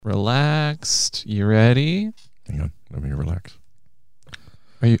Relaxed. You ready? Hang on. Let me relax.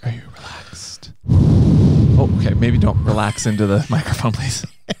 Are you relaxed? Oh, okay. Maybe don't relax into the microphone, please.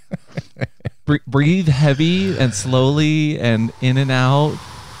 Breathe heavy and slowly and in and out.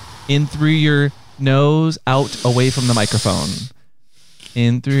 In through your nose, out away from the microphone.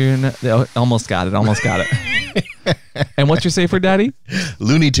 In through your nose. Almost got it. And what's your safe word, Daddy?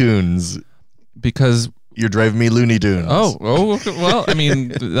 Looney Tunes. Because you're driving me Looney Tunes. Oh, well, I mean,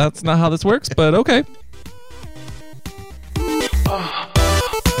 that's not how this works, but okay.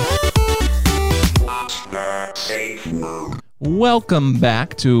 Welcome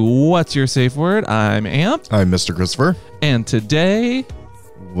back to What's Your Safe Word? I'm Amp. I'm Mr. Christopher. And today,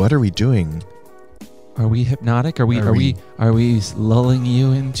 what are we doing? Are we hypnotic? Are we lulling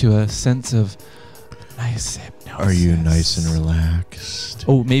you into a sense of nice hypnosis? Are you nice and relaxed?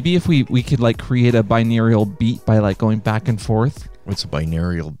 Oh, maybe if we could like create a binaural beat by like going back and forth. What's a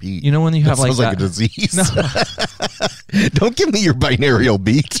binaural beat? You know when you have sounds like a disease. No. Don't give me your binaural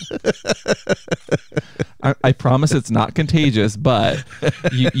beat. I promise it's not contagious, but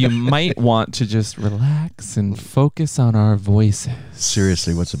you might want to just relax and focus on our voices.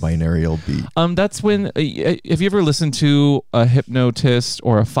 Seriously, what's a binaural beat? That's when, have you ever listened to a hypnotist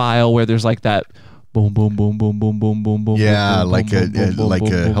or a file where there's like that boom, boom, boom, boom, boom, boom, boom, boom. Yeah, like a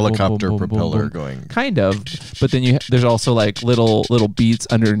helicopter propeller going. Kind of, but then there's also like little beats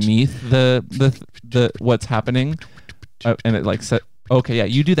underneath the what's happening, and it like set. Okay, yeah,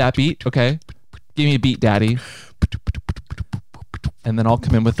 you do that beat. Okay, give me a beat, Daddy. And then I'll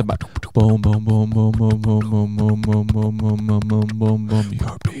come in with the boom, boom, boom, boom, boom, boom, boom, boom, boom, boom, boom, boom, boom, boom.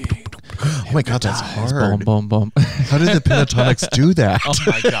 You're being oh my God, that's hard. Boom, boom, boom. How did the pentatonics do that? Oh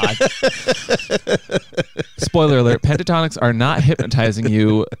my God. Spoiler alert, pentatonics are not hypnotizing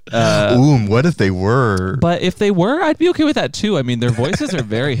you. What if they were? But if they were, I'd be okay with that too. I mean, their voices are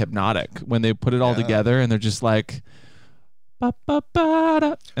very hypnotic when they put it all together and they're just like, ba, ba, ba,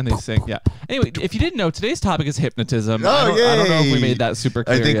 da, and they sing. Yeah. Anyway, if you didn't know, today's topic is hypnotism. I don't know if we made that super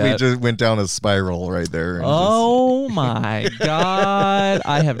clear I think yet. we just went down a spiral right there. And oh my God.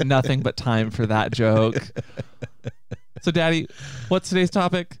 I have nothing but time for that joke. So, Daddy, what's today's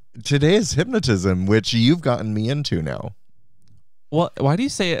topic? Today is hypnotism, which you've gotten me into now. Well, why do you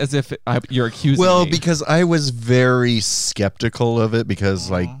say it as if you're accusing me? Well, because I was very skeptical of it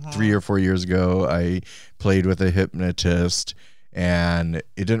because like 3 or 4 years ago, I played with a hypnotist and it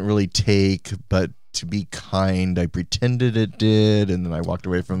didn't really take, but to be kind, I pretended it did, and then I walked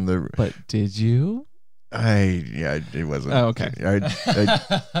away from the... But did you? It wasn't. Oh, okay.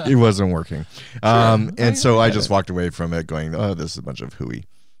 It wasn't working. And so I just walked away from it going, oh, this is a bunch of hooey.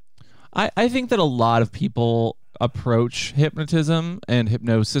 I think that a lot of people approach hypnotism and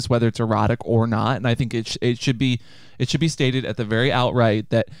hypnosis, whether it's erotic or not, and I think it should be stated at the very outright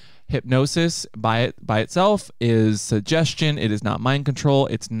that hypnosis by itself is suggestion. It is not mind control.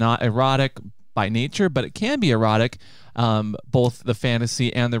 It's not erotic by nature, but it can be erotic, both the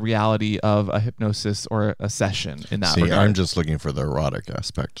fantasy and the reality of a hypnosis or a session in that regard. I'm just looking for the erotic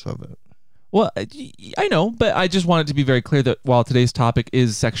aspects of it. Well, I know, but I just wanted to be very clear that while today's topic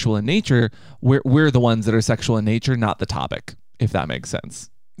is sexual in nature, we're the ones that are sexual in nature, not the topic, if that makes sense.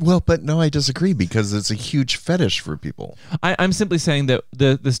 Well, but no, I disagree because it's a huge fetish for people. I'm simply saying that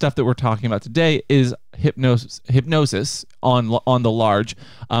the stuff that we're talking about today is hypnosis on the large,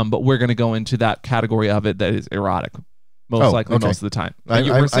 but we're going to go into that category of it that is erotic. Most likely, most of the time.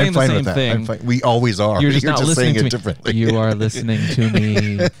 We're saying the same thing. We always are. You're just not saying listening to me. Differently. You are listening to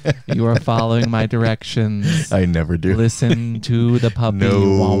me. You are following my directions. I never do. Listen to the puppy.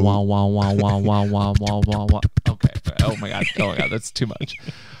 No. Wah, wah, wah, wah, wah, wah, wah, wah, wah, wah. Okay. Oh my God. That's too much.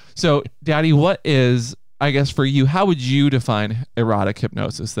 So, Daddy, what is, I guess for you, how would you define erotic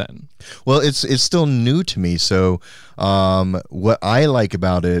hypnosis then? Well, it's still new to me. So what I like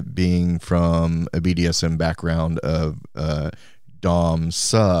about it being from a BDSM background of Dom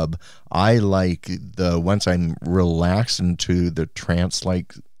sub, I like once I'm relaxed into the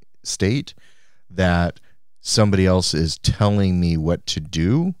trance-like state that somebody else is telling me what to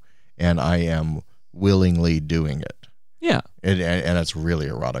do and I am willingly doing it. Yeah. And it's really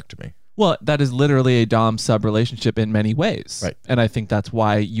erotic to me. Well, that is literally a Dom-sub relationship in many ways. Right. And I think that's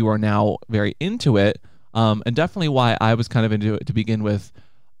why you are now very into it, and definitely why I was kind of into it to begin with.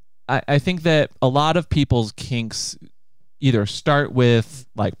 I think that a lot of people's kinks either start with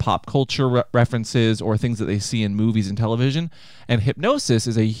like pop culture references or things that they see in movies and television, and hypnosis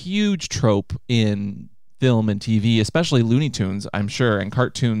is a huge trope in film and TV, especially Looney Tunes, I'm sure, and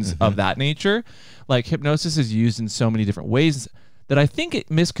cartoons of that nature. Like hypnosis is used in so many different ways that I think it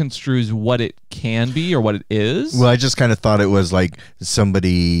misconstrues what it can be or what it is. Well, I just kind of thought it was like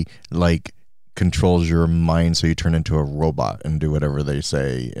somebody like controls your mind so you turn into a robot and do whatever they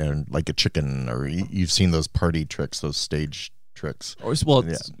say, and like a chicken, or you've seen those party tricks, those stage tricks. Well,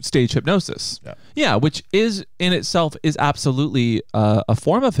 it's stage hypnosis. Yeah, which is in itself is absolutely a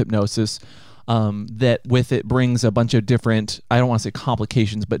form of hypnosis that with it brings a bunch of different, I don't want to say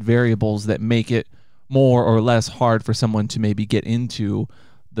complications, but variables that make it more or less hard for someone to maybe get into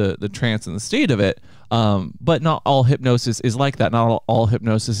the trance and the state of it. But not all hypnosis is like that. Not all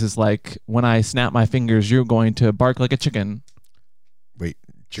hypnosis is like, when I snap my fingers, you're going to bark like a chicken. Wait,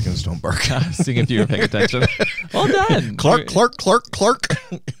 chickens don't bark. Seeing if you were paying attention. Well done. Clark.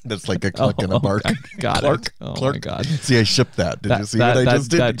 That's like a cluck and a bark. Got Clark, it. Oh Clark. my God. See, I shipped that. Did you see what I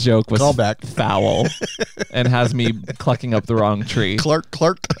just did? That joke was Call back. foul and has me clucking up the wrong tree. Clark.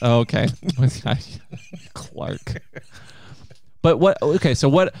 Okay. Clark. But what? Okay, so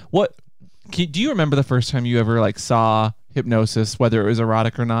what? Do you remember the first time you ever like saw hypnosis, whether it was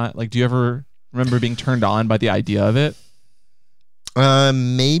erotic or not? Like, do you ever remember being turned on by the idea of it?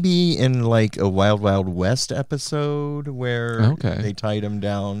 Maybe in like a Wild Wild West episode where they tied him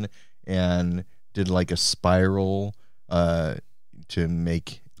down and did like a spiral to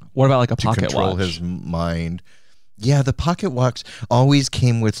make. What about like a pocket control watch? His mind. Yeah, the pocket watch always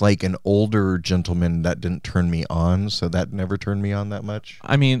came with like an older gentleman that didn't turn me on, so that never turned me on that much.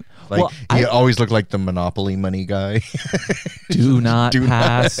 I mean, like he always looked like the Monopoly money guy. Do not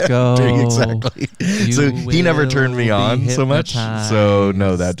pass go. Exactly. So he never turned me on so much. So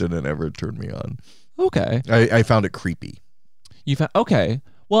no, that didn't ever turn me on. Okay. I found it creepy. You found okay.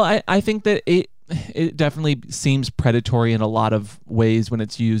 Well, I think that it definitely seems predatory in a lot of ways when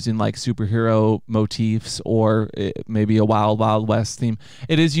it's used in like superhero motifs or maybe a Wild Wild West theme.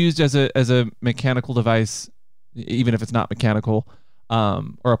 It is used as a mechanical device, even if it's not mechanical,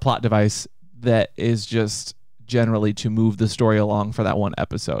 or a plot device that is just generally to move the story along for that one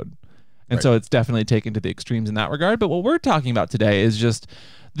episode. And so it's definitely taken to the extremes in that regard. But what we're talking about today is just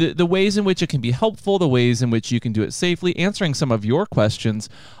the ways in which it can be helpful, the ways in which you can do it safely, answering some of your questions,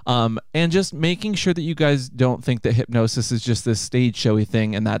 and just making sure that you guys don't think that hypnosis is just this stage showy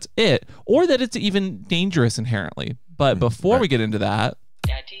thing and that's it, or that it's even dangerous inherently. But before we get into that...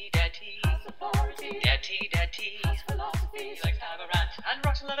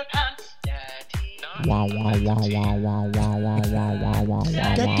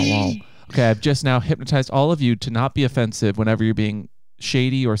 Okay, I've just now hypnotized all of you to not be offensive whenever you're being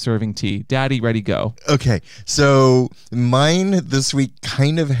shady or serving tea. Daddy, ready, go. Okay, so mine this week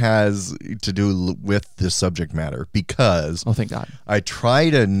kind of has to do with the subject matter because oh, thank God, I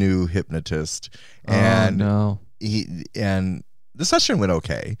tried a new hypnotist and the session went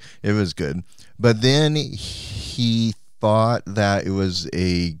okay. It was good, but then he thought that it was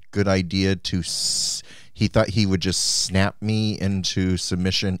a good idea to. He thought he would just snap me into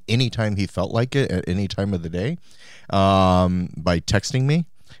submission anytime he felt like it at any time of the day by texting me.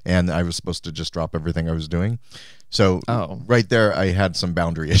 And I was supposed to just drop everything I was doing. So right there, I had some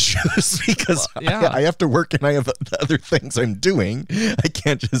boundary issues because I have to work and I have other things I'm doing. I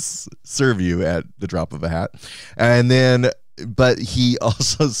can't just serve you at the drop of a hat. And then... But he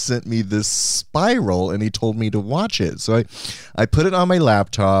also sent me this spiral and he told me to watch it. So I put it on my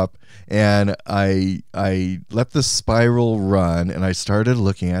laptop and I let the spiral run and I started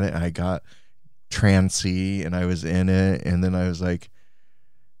looking at it and I got trancy and I was in it. And then I was like,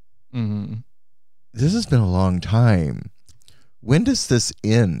 this has been a long time. When does this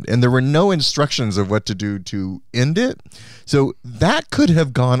end? And there were no instructions of what to do to end it. So that could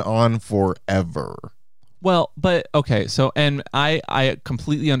have gone on forever. Well, but okay, so and I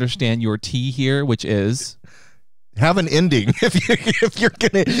completely understand your T here, which is have an ending. If you're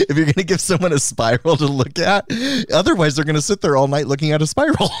gonna give someone a spiral to look at, otherwise they're gonna sit there all night looking at a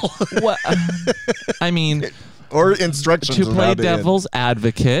spiral. What I mean, or instructions to play devil's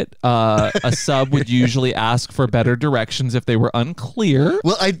advocate. A sub would usually ask for better directions if they were unclear.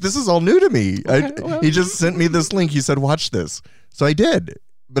 Well, this is all new to me. He just sent me this link. He said, "Watch this," so I did.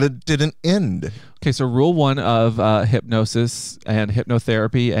 But it didn't end. Okay, so rule one of hypnosis and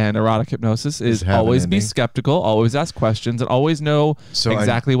hypnotherapy and erotic hypnosis is always be skeptical, always ask questions, and always know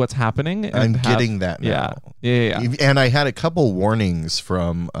exactly what's happening. And I'm getting that now. Yeah. And I had a couple warnings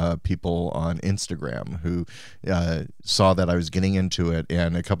from people on Instagram who saw that I was getting into it,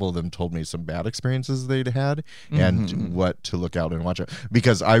 and a couple of them told me some bad experiences they'd had and what to look out and watch out.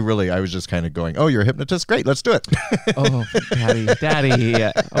 Because I was just kind of going, oh, you're a hypnotist? Great, let's do it. Oh, daddy.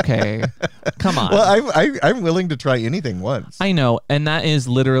 Okay, come on. Well, I'm willing to try anything once. I know, and that is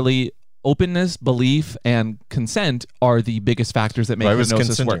literally openness, belief, and consent are the biggest factors that make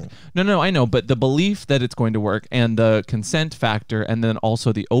hypnosis work. No, I know, but the belief that it's going to work and the consent factor, and then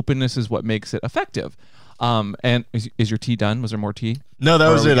also the openness is what makes it effective. And is your tea done? Was there more tea? No, that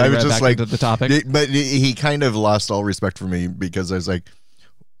was it. I was just like the topic. But he kind of lost all respect for me because I was like,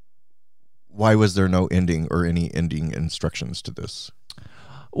 why was there no ending or any ending instructions to this?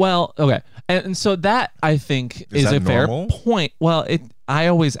 Well, okay. And so that, I think, is a fair point. Well, I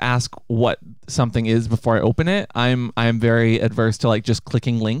always ask what something is before I open it. I'm very adverse to like just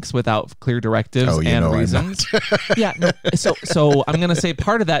clicking links without clear directives and reasons. Yeah. No, so I'm gonna say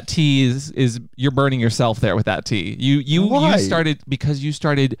part of that tea is you're burning yourself there with that tea. You started because you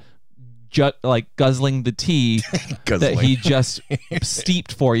started like guzzling the tea that he just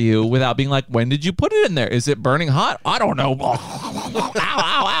steeped for you without being like, when did you put it in there? Is it burning hot? I don't know. Ow, ow,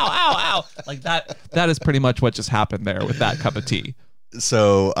 ow, ow. Like that is pretty much what just happened there with that cup of tea.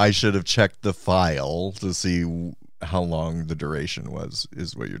 So I should have checked the file to see how long the duration was,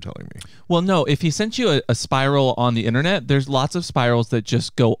 is what you're telling me. Well, no, if he sent you a spiral on the internet, there's lots of spirals that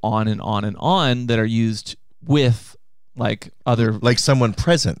just go on and on and on that are used with like other, like someone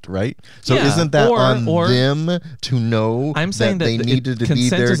present, right? So isn't that on them to know? I'm saying that they needed to be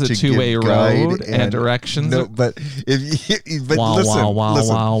there is a to two-way road and directions. No, but wow, listen,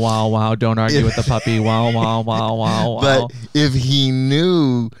 wow! Don't argue with the puppy. Wow. But if he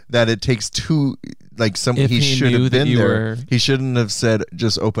knew that it takes two, like he should have been there. He shouldn't have said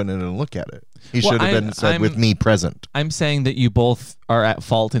just open it and look at it. He should have been said with me present. I'm saying that you both are at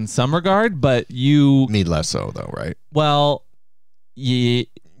fault in some regard, but you... Me less so, though, right? Well, yeah.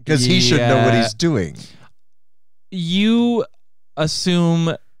 Because he should know what he's doing. You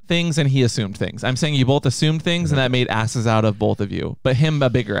assume things and he assumed things. I'm saying you both assumed things and that made asses out of both of you. But him a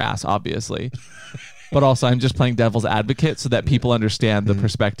bigger ass, obviously. But also I'm just playing devil's advocate so that people understand the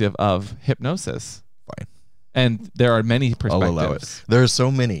perspective of hypnosis. Fine. And there are many perspectives. I'll allow it. There are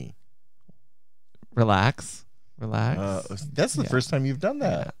so many. Relax. That's the first time you've done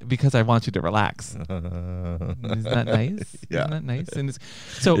that. Yeah, because I want you to relax. Isn't that nice? Yeah. Isn't that nice? And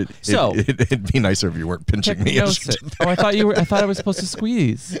it'd be nicer if you weren't pinching me. Oh, I thought I was supposed to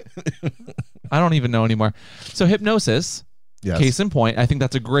squeeze. I don't even know anymore. So hypnosis, case in point, I think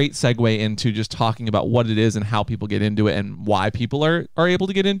that's a great segue into just talking about what it is and how people get into it and why people are able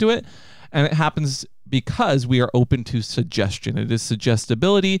to get into it. And it happens because we are open to suggestion. It is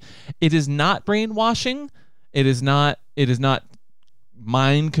suggestibility. It is not brainwashing. It is not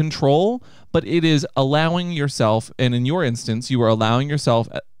mind control, but it is allowing yourself, and in your instance, you are allowing yourself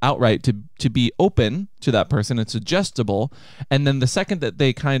outright to be open to that person and suggestible. And then the second that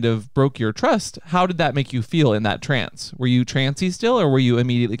they kind of broke your trust, how did that make you feel in that trance? Were you trancey still, or were you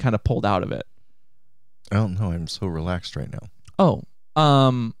immediately kind of pulled out of it? I don't know. I'm so relaxed right now. Oh,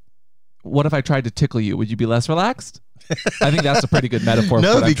 what if I tried to tickle you? Would you be less relaxed? I think that's a pretty good metaphor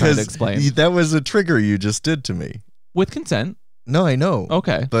for what I'm trying to explain. That was a trigger you just did to me. With consent. No, I know.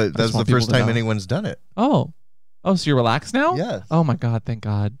 Okay. But that's the first time anyone's done it. Oh, so you're relaxed now? Yes. Oh my God, thank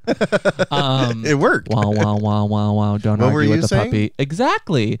God. It worked. Wow. Don't argue with the puppy.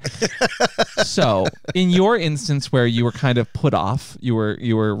 Exactly. So in your instance where you were kind of put off, you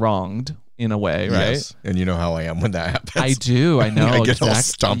were wronged in a way, right? Yes. And you know how I am when that happens. I do. I know. I get all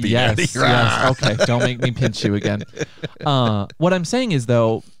stumpy. Yes. Okay. Don't make me pinch you again. What I'm saying is,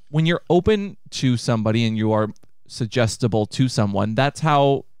 though, when you're open to somebody and you are suggestible to someone, that's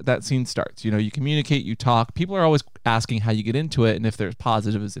how that scene starts. You communicate, you talk. People are always asking how you get into it and if there's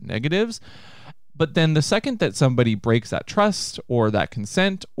positives and negatives. But then the second that somebody breaks that trust or that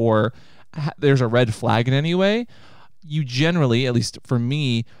consent or there's a red flag in any way, you generally, at least for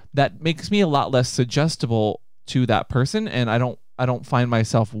me, that makes me a lot less suggestible to that person, and I don't find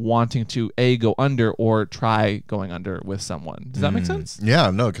myself wanting to go under or try going under with someone. Does that make sense? Yeah,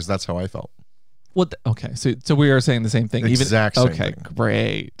 no, because that's how I felt. Well, okay, so we are saying the same thing. Exact same thing. Okay,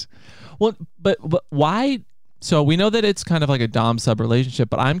 great. Well, but why? So we know that it's kind of like a dom sub relationship,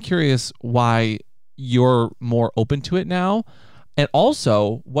 but I'm curious why you're more open to it now. And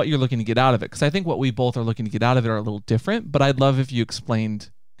also what you're looking to get out of it. Because I think what we both are looking to get out of it are a little different, but I'd love if you explained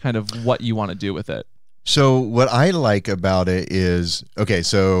kind of what you want to do with it. So what I like about it is, okay,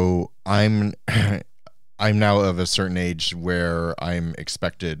 so I'm now of a certain age where I'm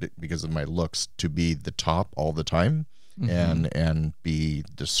expected, because of my looks, to be the top all the time. And be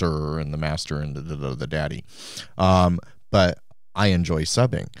the sir and the master and the daddy. But I enjoy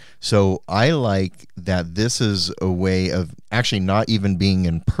subbing. So I like that this is a way of actually not even being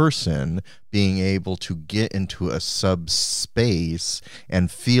in person, being able to get into a subspace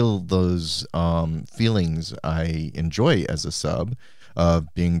and feel those feelings I enjoy as a sub.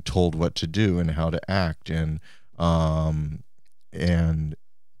 of being told what to do and how to act, and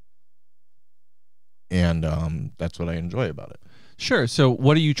that's what I enjoy about it. Sure. So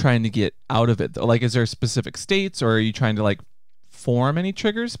what are you trying to get out of it though? Like, is there specific states, or are you trying to like form any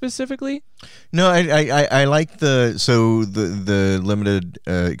triggers specifically? No, I like the limited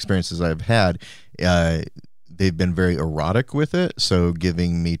experiences I've had. They've been very erotic with it, so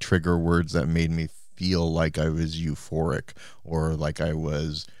giving me trigger words that made me feel like I was euphoric, or like I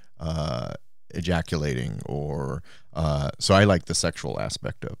was ejaculating, or so I like the sexual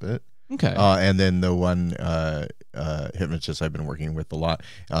aspect of it. Okay. And then the one hypnotist I've been working with a lot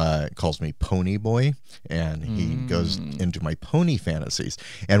calls me Pony Boy, and he goes into my pony fantasies.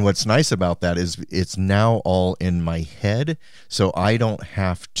 And what's nice about that is it's now all in my head, so I don't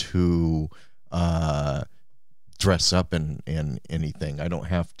have to dress up in anything. I don't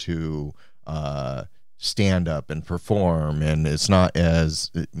have to stand up and perform, and it's not as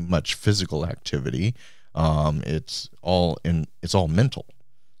much physical activity. It's all mental.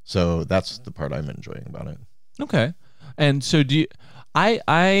 So that's the part I'm enjoying about it. Okay. And so do you,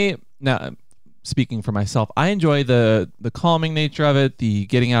 I now speaking for myself, I enjoy the calming nature of it, the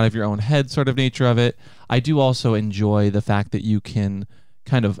getting out of your own head sort of nature of it. I do also enjoy the fact that you can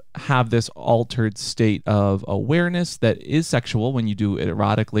kind of have this altered state of awareness that is sexual when you do it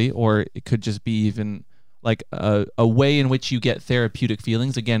erotically, or it could just be even like a way in which you get therapeutic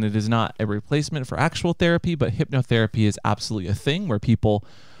feelings. Again, it is not a replacement for actual therapy, but hypnotherapy is absolutely a thing where people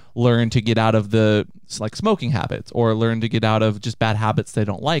learn to get out of the like smoking habits, or learn to get out of just bad habits they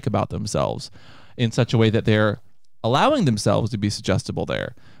don't like about themselves in such a way that they're allowing themselves to be suggestible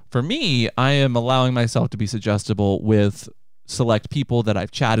there. For me, I am allowing myself to be suggestible with select people that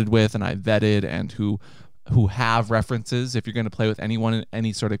I've chatted with and I've vetted, and who have references. If you're going to play with anyone in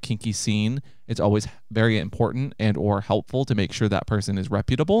any sort of kinky scene, it's always very important and or helpful to make sure that person is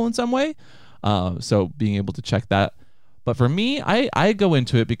reputable in some way. So being able to check that. But for me, I go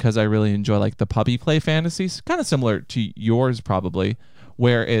into it because I really enjoy like the puppy play fantasies, kind of similar to yours probably,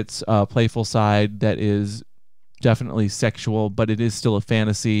 where it's a playful side that is definitely sexual, but it is still a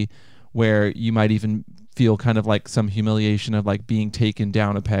fantasy where you might even feel kind of like some humiliation of like being taken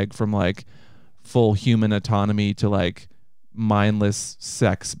down a peg from like full human autonomy to like mindless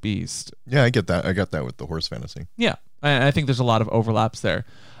sex beast. Yeah, I get that. I got that with the horse fantasy. Yeah, I think there's a lot of overlaps there.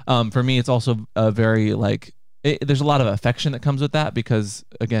 For me, it's also a very like, there's a lot of affection that comes with that because,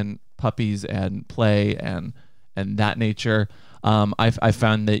 again, puppies and play and that nature. I've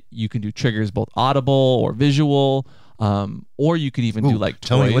found that you can do triggers both audible or visual, or you could even do like toys.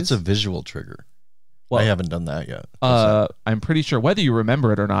 Tell me, what's a visual trigger? Well, I haven't done that yet. I'm pretty sure, whether you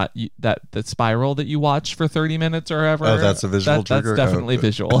remember it or not, that the spiral that you watch for 30 minutes or ever. Oh, that's a visual trigger? That's definitely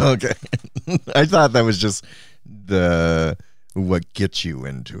visual. Okay. I thought that was just what gets you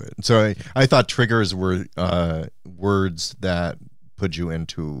into it. So I thought triggers were words that put you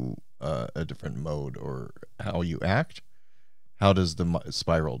into a different mode or how you act. How does the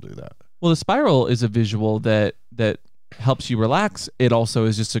spiral do that? Well, the spiral is a visual that helps you relax. It also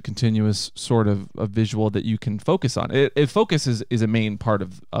is just a continuous sort of a visual that you can focus on. Focus is a main part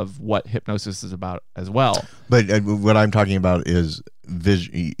of what hypnosis is about as well. But what I'm talking about is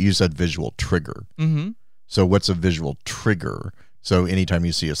you said visual trigger. Mm-hmm. So what's a visual trigger? So anytime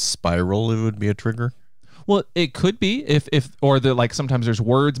you see a spiral, it would be a trigger? Well, it could be or like sometimes there's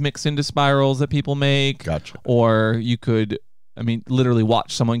words mixed into spirals that people make. Gotcha. Or you could, I mean, literally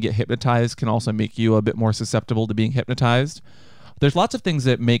watch someone get hypnotized can also make you a bit more susceptible to being hypnotized. There's lots of things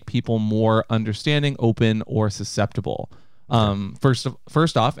that make people more understanding, open, or susceptible.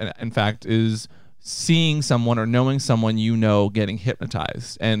 First off, and in fact, is seeing someone or knowing someone you know getting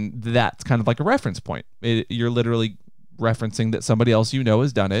hypnotized. And that's kind of like a reference point. You're literally referencing that somebody else you know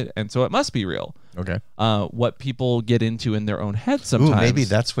has done it, and so it must be real. Okay. What people get into in their own head sometimes. Ooh, maybe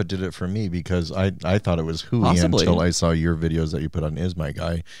that's what did it for me, because I thought it was hooey Possibly. until I saw your videos that you put on Is My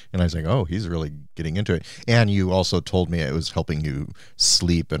Guy, and I was like, oh, he's really getting into it. And you also told me it was helping you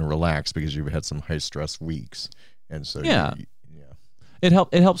sleep and relax because you've had some high stress weeks, and so yeah. It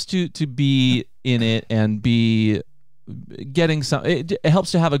helps to be in it and be getting some. It helps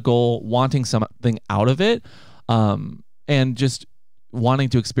to have a goal, wanting something out of it, and just wanting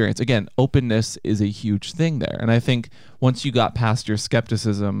to experience. Again, openness is a huge thing there. And I think once you got past your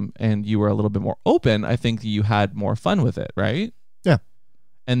skepticism and you were a little bit more open, I think you had more fun with it, right? Yeah.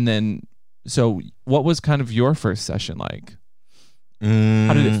 And then, so what was kind of your first session like?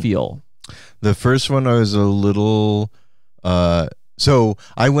 How did it feel? The first one, I was a little, so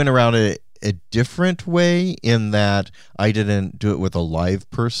I went around it a different way in that I didn't do it with a live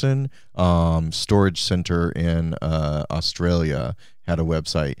person. Storage Center in Australia had a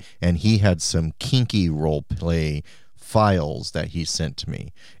website, and he had some kinky role play files that he sent to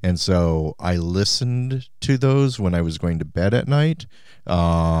me. And so I listened to those when I was going to bed at night.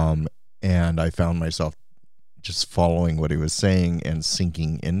 And I found myself just following what he was saying and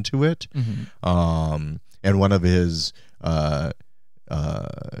sinking into it. And one of his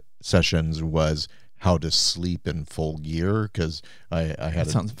sessions was how to sleep in full gear, because I had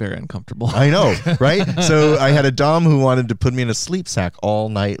sounds very uncomfortable. I know, right? So I had a dom who wanted to put me in a sleep sack all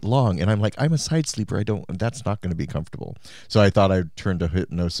night long, and I'm like, I'm a side sleeper. That's not going to be comfortable. So I thought I'd turn to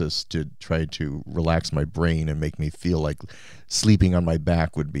hypnosis to try to relax my brain and make me feel like sleeping on my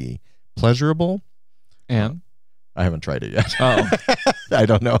back would be pleasurable. And I haven't tried it yet. Oh, I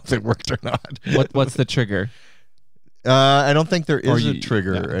don't know if it worked or not. What's the trigger? I don't think there is a Yeah.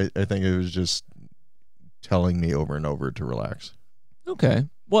 trigger. I think it was just telling me over and over to relax. Okay.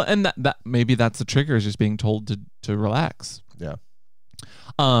 Well, and that maybe that's the trigger, is just being told to relax. Yeah.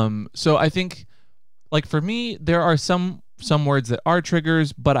 So I think, like, for me, there are some words that are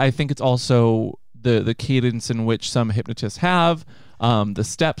triggers, but I think it's also the cadence in which some hypnotists have, the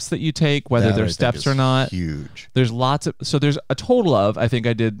steps that you take, whether That, they're I think, steps is or not. huge. There's there's a total of, I think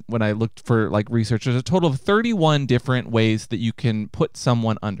I did when I looked for like research, there's a total of 31 different ways that you can put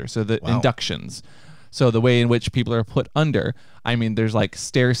someone under. So the inductions. So the way in which people are put under, I mean, there's like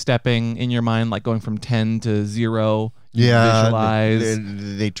stair stepping in your mind, like going from 10 to 0. Yeah, Visualize.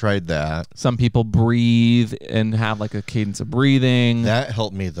 they tried that. Some people breathe and have like a cadence of breathing. That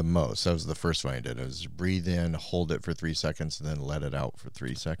helped me the most. That was the first one I did. It was breathe in, hold it for 3 seconds, and then let it out for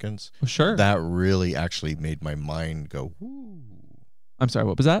 3 seconds. Well, sure. That really actually made my mind go, woo. I'm sorry,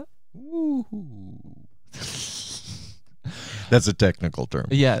 what was that? Woo. That's a technical term.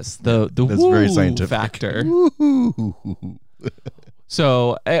 Yes, the That's woo very scientific factor. Woo.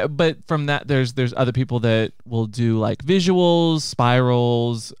 So, but from that, there's other people that will do like visuals,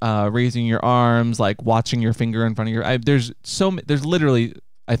 spirals, raising your arms, like watching your finger in front of your. There's literally,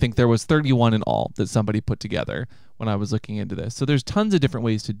 I think there was 31 in all that somebody put together when I was looking into this. So there's tons of different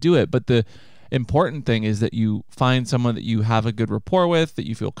ways to do it, but the important thing is that you find someone that you have a good rapport with, that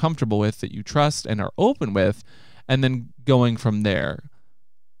you feel comfortable with, that you trust and are open with, and then going from there.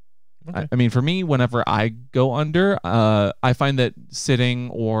 Okay. I mean, for me, whenever I go under, I find that sitting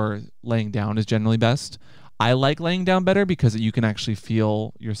or laying down is generally best. I like laying down better because you can actually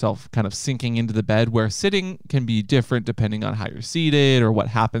feel yourself kind of sinking into the bed, where sitting can be different depending on how you're seated or what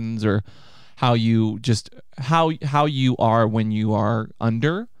happens, or how you are when you are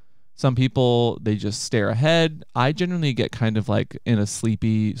under. Some people, they just stare ahead. I generally get kind of like in a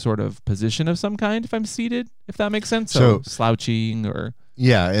sleepy sort of position of some kind if I'm seated, if that makes sense. So slouching or...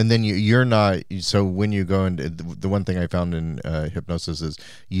 Yeah, and then you're not, so when you go into, the one thing I found in hypnosis is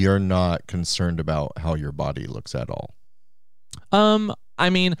you're not concerned about how your body looks at all. I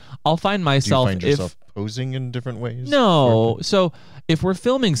mean, I'll find myself... Do you find yourself posing in different ways? No. So if we're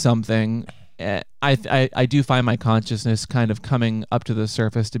filming something... I do find my consciousness kind of coming up to the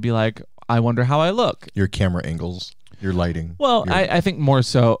surface to be like, I wonder how I look. Your camera angles, your lighting. Well, I think more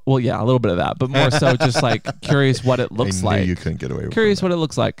so, well, yeah, a little bit of that, but more so just like curious what it looks like. You couldn't get away with curious what it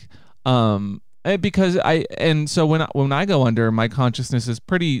looks like. Because so when I go under, my consciousness is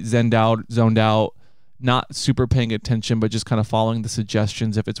pretty zoned out, not super paying attention, but just kind of following the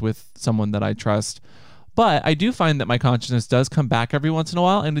suggestions if it's with someone that I trust. But I do find that my consciousness does come back every once in a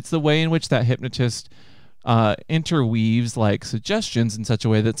while, and it's the way in which that hypnotist interweaves like suggestions in such a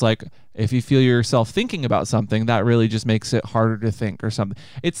way that's like, if you feel yourself thinking about something, that really just makes it harder to think or something.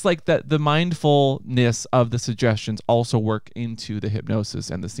 It's like that the mindfulness of the suggestions also work into the hypnosis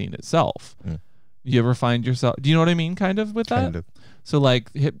and the scene itself. You ever find yourself, do you know what I mean kind of with that? Kind of. So like,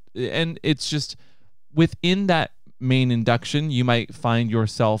 and it's just within that main induction, you might find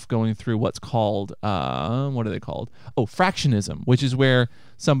yourself going through what's called, what are they called? Oh, fractionism, which is where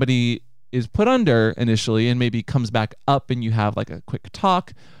somebody is put under initially and maybe comes back up and you have like a quick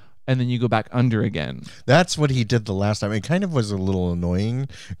talk and then you go back under again. That's what he did the last time. It kind of was a little annoying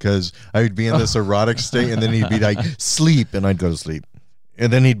because I would be in this erotic state and then he'd be like, sleep, and I'd go to sleep.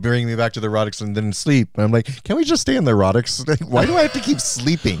 And then he'd bring me back to the erotics and then sleep. And I'm like, can we just stay in the erotics? Like, why do I have to keep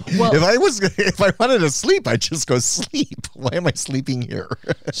sleeping? Well, if I wanted to sleep, I'd just go sleep. Why am I sleeping here?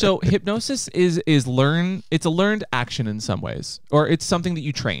 So hypnosis is learn. It's a learned action in some ways, or it's something that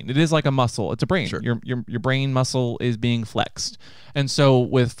you train. It is like a muscle. It's a brain. Sure. Your brain muscle is being flexed. And so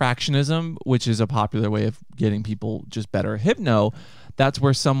with fractionism, which is a popular way of getting people just better at hypno, that's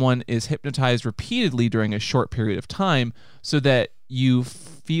where someone is hypnotized repeatedly during a short period of time so that you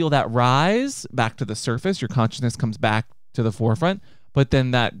feel that rise back to the surface, your consciousness comes back to the forefront, but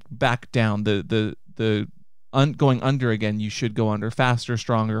then that back down, the going under again, you should go under faster,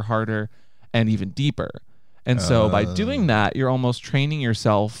 stronger, harder, and even deeper. And so by doing that, you're almost training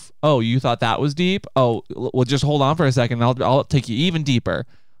yourself. Oh, you thought that was deep? Oh, well, just hold on for a second. I'll take you even deeper.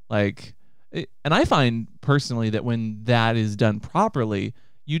 And I find personally that when that is done properly,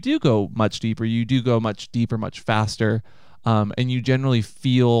 you do go much deeper. You do go much deeper, much faster. And you generally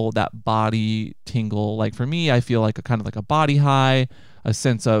feel that body tingle. Like for me, I feel like a kind of like a body high, a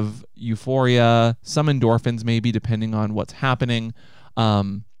sense of euphoria, some endorphins maybe depending on what's happening.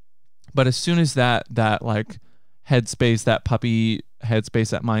 But as soon as that like headspace, that puppy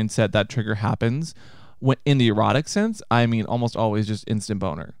headspace, that mindset, that trigger happens, when in the erotic sense, I mean almost always just instant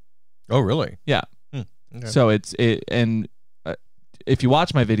boner. Oh, really? Yeah. Okay. So if you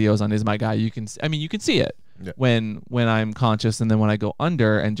watch my videos on Is My Guy, you can see it. Yeah. When I'm conscious, and then when I go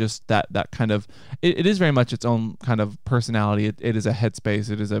under, and just that kind of it is very much its own kind of personality. It is a headspace.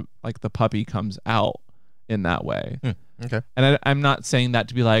 It is like the puppy comes out in that way. Okay. And I'm not saying that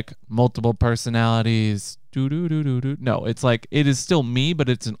to be like multiple personalities. No, it's like it is still me, but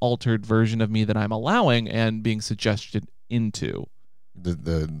it's an altered version of me that I'm allowing and being suggested into.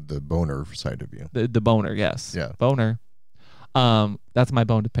 The boner side of you. The boner, yes. Yeah. Boner. That's my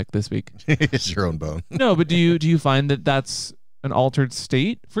bone to pick this week. It's your own bone. No, but do you find that that's an altered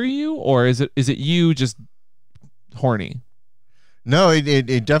state for you, or is it you just horny? No,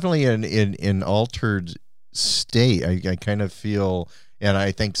 it definitely an altered state. I kind of feel, and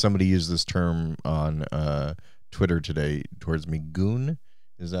I think somebody used this term on Twitter today towards me. Goon,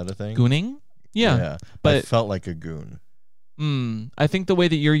 is that a thing? Gooning? Yeah. But I felt like a goon. I think the way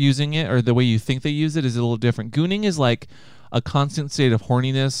that you're using it, or the way you think they use it, is a little different. Gooning is like a constant state of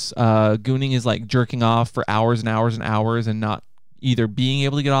horniness. Gooning is like jerking off for hours and hours and hours and not either being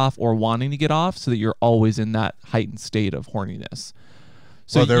able to get off or wanting to get off, so that you're always in that heightened state of horniness.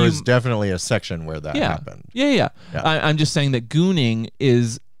 So there was definitely a section where that happened. Yeah. I'm just saying that gooning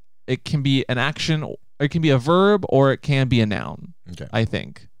it can be an action, it can be a verb, or it can be a noun. Okay. I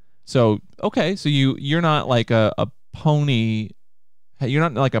think. So you're not like a pony. You're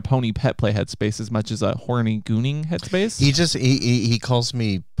not like a pony pet play headspace as much as a horny gooning headspace. He calls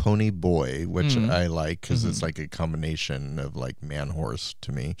me pony boy, which I like because it's like a combination of like man horse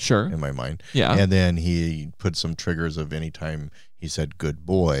to me. Sure. In my mind. Yeah. And then he put some triggers of any time he said good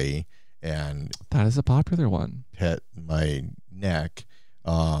boy, and that is a popular one. Pet my neck.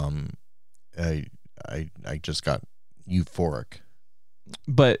 I just got euphoric.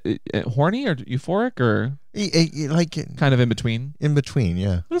 But horny or euphoric, or like kind of in between? In between,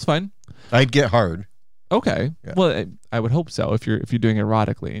 yeah. That's fine. I'd get hard. Okay. Yeah. Well, I would hope so if you're doing it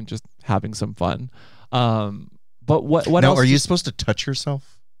erotically and just having some fun. But what now, else? Are you supposed to touch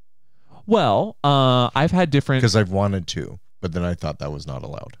yourself? Well, I've had different, because I've wanted to, but then I thought that was not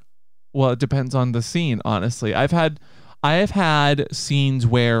allowed. Well, it depends on the scene, honestly. I have had scenes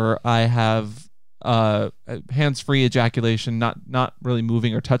where I have hands-free ejaculation, not really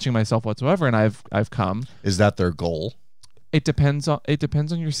moving or touching myself whatsoever, and I've come. Is that their goal? It depends on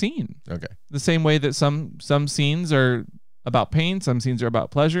your scene. Okay. The same way that some scenes are about pain, some scenes are about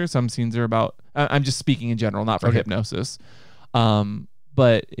pleasure, some scenes are about. I'm just speaking in general, not for hypnosis.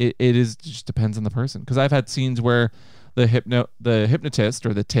 But it is just depends on the person, because I've had scenes where the hypnotist,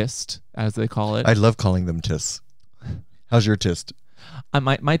 or the tist as they call it. I love calling them tists. How's your tist?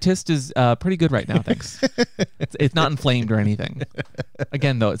 My tist is pretty good right now, thanks. It's not inflamed or anything.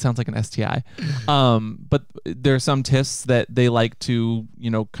 Again, though, it sounds like an STI. But there are some tists that they like to,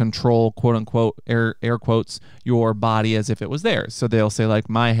 control, quote unquote, air quotes, your body as if it was theirs. So they'll say like,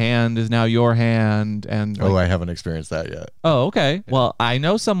 my hand is now your hand, and like, I haven't experienced that yet. Oh, okay. Yeah. Well, I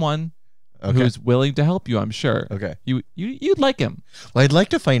know someone who's willing to help you, I'm sure. Okay. You'd like him. Well, I'd like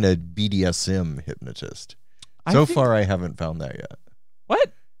to find a BDSM hypnotist. So far, I haven't found that yet.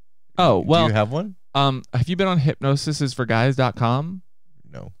 What? Oh, well. Do you have one? Have you been on hypnosisisforguys.com?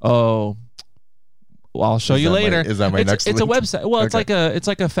 No. Oh. Well, I'll show you later. Is that my next link? It's a website. Well, it's like a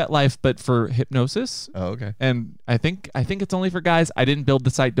FetLife, but for hypnosis. Oh, okay. And I think it's only for guys. I didn't build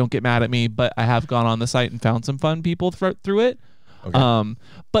the site. Don't get mad at me, but I have gone on the site and found some fun people through it. Okay.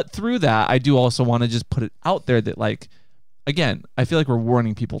 But through that, I do also want to just put it out there that, like, again, I feel like we're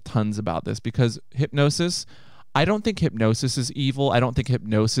warning people tons about this, because hypnosis, I don't think hypnosis is evil. I don't think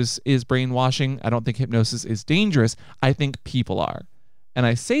hypnosis is brainwashing. I don't think hypnosis is dangerous. I think people are. And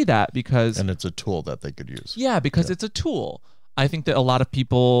I say that because... And it's a tool that they could use. Yeah, because it's a tool. I think that a lot of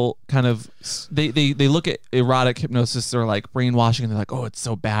people kind of... They look at erotic hypnosis, or like brainwashing, and they're like, oh, it's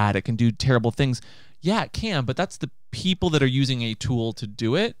so bad. It can do terrible things. Yeah, it can, but that's the people that are using a tool to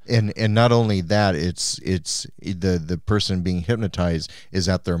do it. And not only that, it's the person being hypnotized is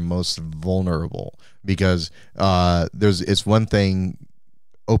at their most vulnerable, because it's one thing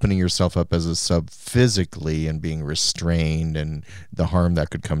opening yourself up as a sub physically and being restrained and the harm that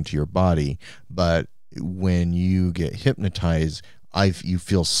could come to your body, but when you get hypnotized, you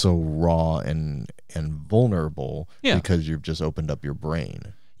feel so raw and vulnerable because you've just opened up your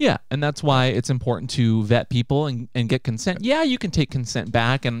brain. Yeah, and that's why it's important to vet people and get consent. Yeah, you can take consent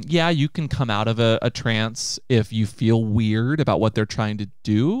back, and yeah, you can come out of a trance if you feel weird about what they're trying to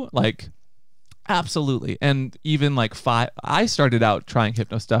do. Like, absolutely. And even like I started out trying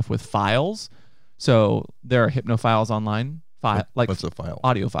hypno stuff with files. So there are hypno files online. What's a file?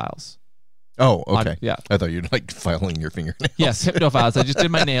 Audio files. Oh, okay. Yeah. I thought you'd like filing your fingernails. Yes, hypnophiles. I just did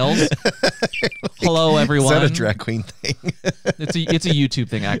my nails. Hello, everyone. Is that a drag queen thing? It's a YouTube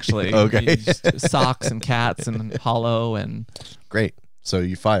thing, actually. Okay. Socks and cats and hollow and... Great. So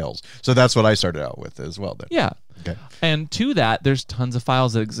you files. So that's what I started out with as well then. Yeah. Okay. And to that, there's tons of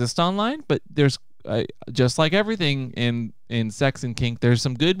files that exist online, but there's just like everything in sex and kink, there's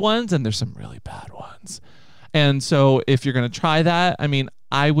some good ones and there's some really bad ones. And so if you're going to try that, I mean,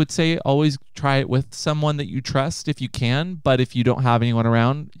 I would say always try it with someone that you trust if you can. But if you don't have anyone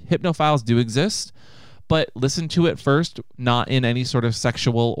around, hypnophiles do exist. But listen to it first, not in any sort of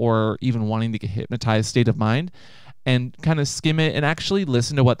sexual or even wanting to get hypnotized state of mind, and kind of skim it and actually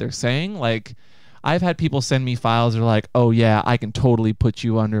listen to what they're saying. Like, I've had people send me files that are like, oh yeah, I can totally put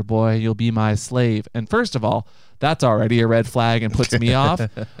you under, boy. You'll be my slave. And first of all, that's already a red flag and puts me off.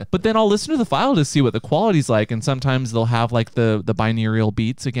 But then I'll listen to the file to see what the quality's like. And sometimes they'll have like the binaural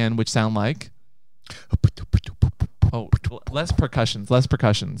beats again, which sound like... Oh, less percussions.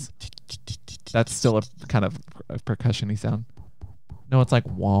 That's still a kind of a percussion-y sound. No, it's like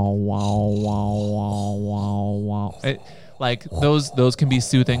wow, wow, wow, wow, wow, wow. Like those can be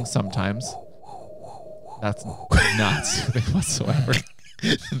soothing sometimes. That's not soothing whatsoever.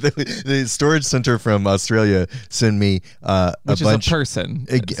 The storage center from Australia sent me a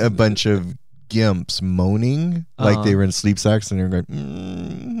bunch of gimps moaning like they were in sleep sacks and they were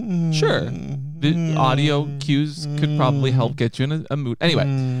going. Sure, the audio cues could probably help get you in a mood.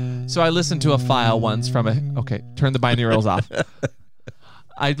 Anyway, so I listened to a file once from turn the binaurals off.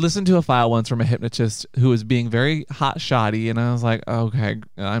 I listened to a file once from a hypnotist who was being very hot shoddy, and I was like, okay,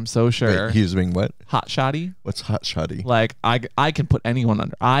 I'm so sure. Wait, he was being what? Hot shoddy. What's hot shoddy? Like, I can put anyone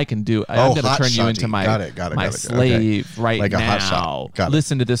under. I can do. I'm going to turn you into my slave right like now. A hot shot. Got it.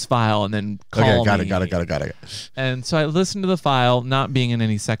 Listen to this file and then call me. Got it. And so I listened to the file, not being in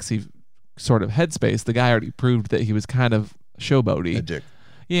any sexy sort of headspace. The guy already proved that he was kind of showboaty. A dick.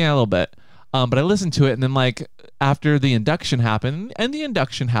 Yeah, a little bit. But I listened to it, and then like after the induction happened,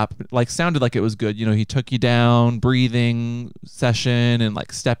 like sounded like it was good. You know, he took you down, breathing session, and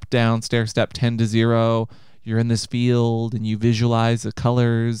like step down, stair step 10 to 0. You're in this field, and you visualize the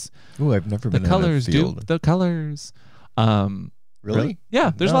colors. Ooh, I've never been in a field. Dude, the colors. Really?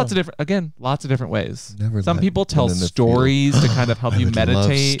 Yeah, there's lots of different ways. Never. Some people tell stories to kind of help you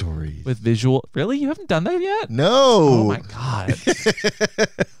meditate with visual. Really? You haven't done that yet? No. Oh my God.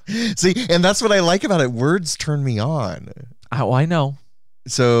 See, and that's what I like about it. Words turn me on. Oh, I know.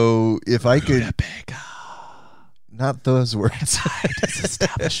 So if I could, not those words.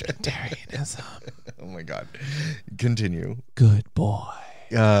 Establishmentarianism. Oh my God. Continue. Good boy.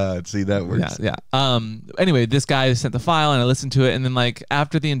 See, that works. Yeah. Anyway, this guy sent the file and I listened to it, and then like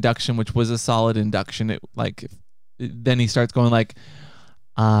after the induction, which was a solid induction, then he starts going like,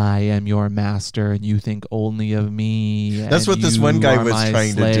 I am your master and you think only of me. That's what this one guy was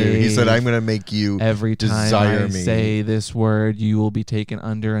trying to do. He said, I'm going to make you every time desire I me. Say this word, you will be taken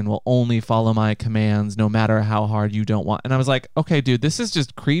under and will only follow my commands no matter how hard you don't want. And I was like, okay, dude, this is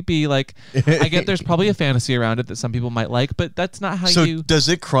just creepy. Like, I get there's probably a fantasy around it that some people might like, but that's not how So does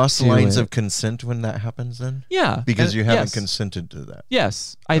it cross the lines of consent when that happens then? Yeah. Because you haven't consented to that.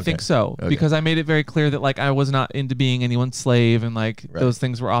 Yes, I think so. Okay. Because I made it very clear that like I was not into being anyone's slave and like those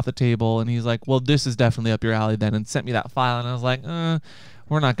things were off the table. And he's like, well, this is definitely up your alley then, and sent me that file. And I was like,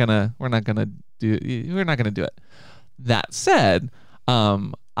 we're not gonna do it. That said,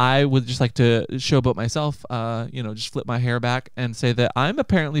 I would just like to showboat myself, just flip my hair back and say that I'm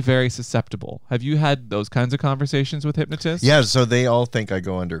apparently very susceptible. Have you had those kinds of conversations with hypnotists? Yeah, so they all think I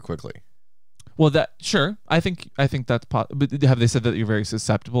go under quickly. Well, sure. I think that's possible. But have they said that you're very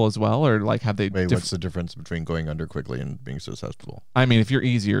susceptible as well, or like have they? Wait, what's the difference between going under quickly and being susceptible? I mean, if you're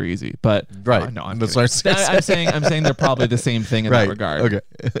easy, you're easy. But right. No, I'm saying they're probably the same thing in that regard. Okay.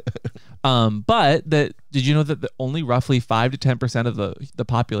 But that Did you know that only roughly 5 to 10% of the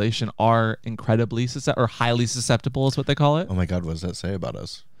population are incredibly or highly susceptible, is what they call it? Oh my God, what does that say about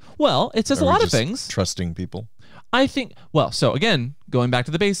us? Well, it says a lot of things. Trusting people. I think. Well, so again, going back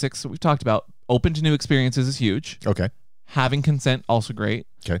to the basics that we've talked about, open to new experiences is huge. Okay. Having consent, also great.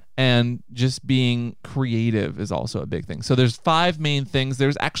 Okay. And just being creative is also a big thing. So there's 5 main things.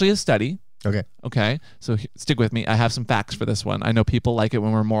 There's actually a study. Okay. Okay. So stick with me. I have some facts for this one. I know people like it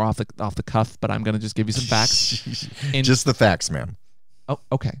when we're more off the cuff, but I'm going to just give you some facts. Just the facts, man. Oh,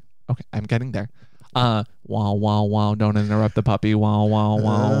 okay. Okay. I'm getting there. Wow, wow, wow. Don't interrupt the puppy. Wow, wow,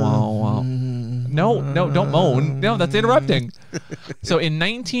 wow, wow, wow. No, don't moan. No, that's interrupting. So in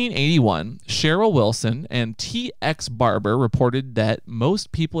 1981, Cheryl Wilson and T.X. Barber reported that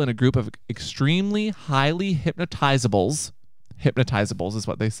most people in a group of extremely highly hypnotizables is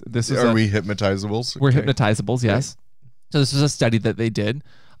what they. Are we hypnotizables? We're hypnotizables, yes. So this was a study that they did,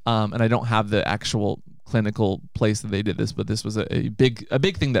 and I don't have the actual clinical place that they did this, but this was a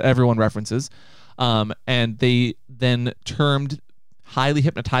big thing that everyone references, and they then termed highly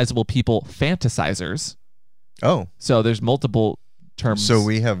hypnotizable people fantasizers. Oh, so there's multiple terms. So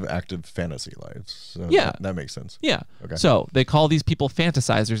we have active fantasy lives. So yeah, that makes sense. Yeah. Okay. So they call these people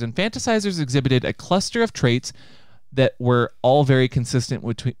fantasizers, and fantasizers exhibited a cluster of traits that were all very consistent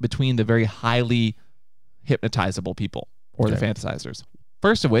between the very highly hypnotizable people, or the fantasizers.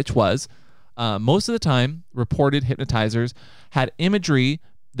 First of which was, most of the time, reported hypnotizers had imagery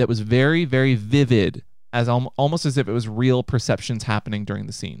that was very, very vivid, as almost as if it was real perceptions happening during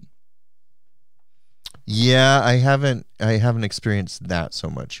the scene. Yeah, I haven't experienced that so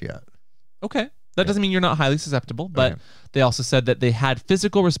much yet. Okay. That doesn't mean you're not highly susceptible, but they also said that they had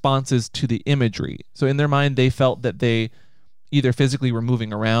physical responses to the imagery. So in their mind, they felt that they either physically were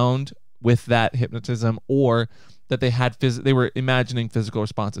moving around with that hypnotism, or that they were imagining physical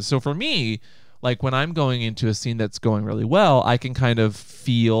responses. So for me, like when I'm going into a scene that's going really well, I can kind of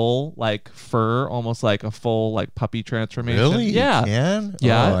feel like fur, almost like a full like puppy transformation. Really? Yeah. You can?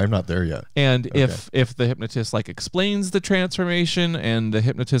 Yeah. Oh, I'm not there yet. And if the hypnotist like explains the transformation and the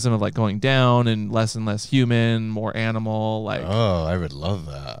hypnotism of like going down and less human, more animal, like. Oh, I would love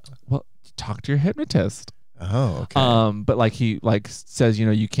that. Well, talk to your hypnotist. Oh, okay. But like he like says,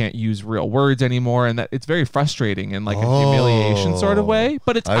 you can't use real words anymore, and that it's very frustrating in like a humiliation sort of way.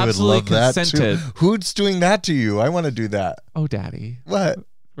 But it's absolutely consented. Who's doing that to you? I want to do that. Oh, Daddy. What?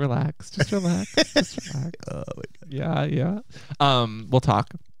 Relax. Just relax. Just relax. Oh my God. Yeah. We'll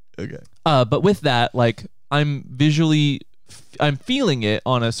talk. Okay. But with that, like I'm feeling it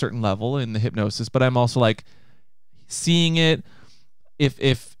on a certain level in the hypnosis, but I'm also like seeing it.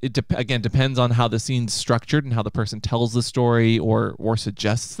 If it again depends on how the scene's structured and how the person tells the story or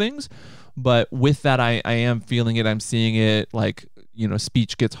suggests things, but with that I am feeling it. I'm seeing it, like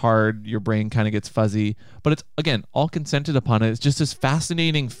speech gets hard, your brain kind of gets fuzzy, but it's again all consented upon. It's just this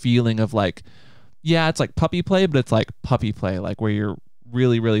fascinating feeling of like, yeah, it's like puppy play, but it's like puppy play, like where you're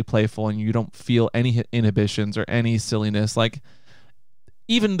really, really playful and you don't feel any inhibitions or any silliness. Like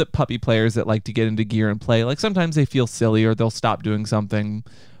even the puppy players that like to get into gear and play, like sometimes they feel silly or they'll stop doing something.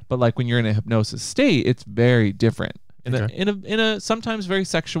 But like when you're in a hypnosis state, it's very different in a sometimes very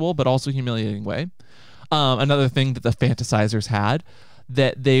sexual, but also humiliating way. Another thing that the fantasizers had,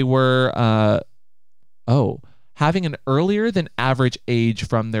 that they were, having an earlier than average age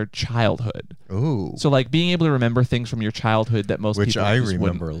from their childhood. Ooh. So like being able to remember things from your childhood that most people Which I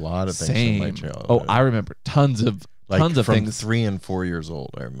remember a lot of things from my childhood. Oh, I remember tons of from things. 3 and 4 years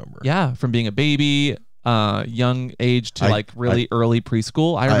old, I remember. Yeah, from being a baby, young age to like really early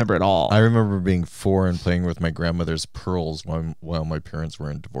preschool. I remember it all. I remember being 4 and playing with my grandmother's pearls while my parents were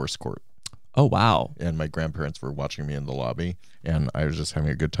in divorce court. Oh, wow. And my grandparents were watching me in the lobby, and I was just having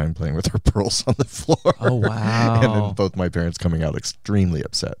a good time playing with her pearls on the floor. Oh, wow. And then both my parents coming out extremely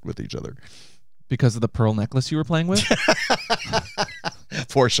upset with each other. Because of the pearl necklace you were playing with?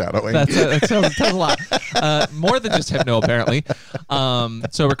 Foreshadowing. That sounds a lot. More than just hypno, apparently.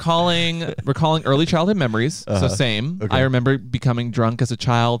 So recalling early childhood memories. So same. Okay. I remember becoming drunk as a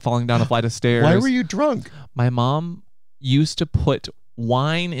child, falling down a flight of stairs. Why were you drunk? My mom used to put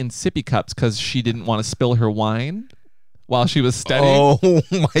wine in sippy cups because she didn't want to spill her wine while she was studying. Oh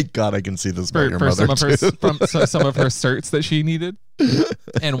my God, I can see this about your mother some of too. Some of her certs that she needed.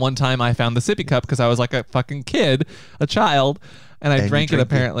 And one time I found the sippy cup because I was like a fucking kid, a child, and I drank it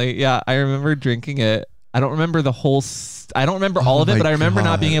apparently. Yeah, I remember drinking it. I don't remember the whole. I don't remember all of it, my but I remember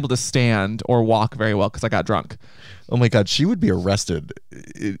not being God. able to stand or walk very well because I got drunk. Oh my God, she would be arrested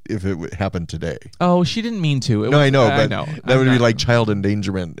if it happened today. Oh, she didn't mean to. No, I know, but know. that would be like child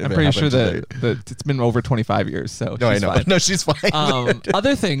endangerment. If I'm it pretty sure happened today. that it's been over 25 years, so No, I she's know. fine. No, she's fine.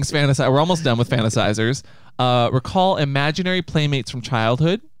 Other things, we're almost done with fantasizers. Recall imaginary playmates from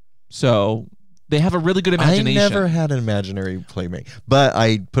childhood. So they have a really good imagination. I never had an imaginary playmate, but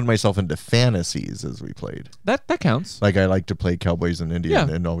I put myself into fantasies as we played. That counts. Like I like to play cowboys and Indian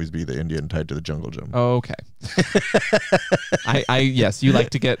Yeah. and always be the Indian tied to the jungle gym. Okay. Yes, you like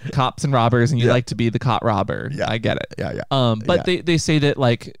to get cops and robbers, and you like to be the cop robber. Yeah. I get it. Yeah. But they say that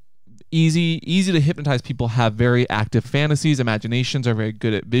like easy to hypnotize people have very active fantasies, imaginations, are very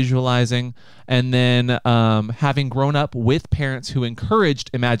good at visualizing, and then having grown up with parents who encouraged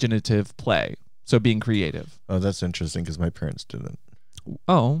imaginative play, so being creative. Oh, that's interesting because my parents didn't.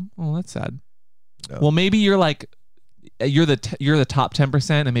 Oh, well, that's sad. No. Well, maybe you're like you're the top 10%,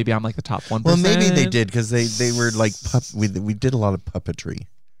 and maybe I'm like the top 1%. Well, maybe they did because they were like we did a lot of puppetry.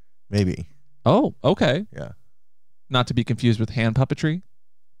 Maybe. Oh, okay. Yeah. Not to be confused with hand puppetry.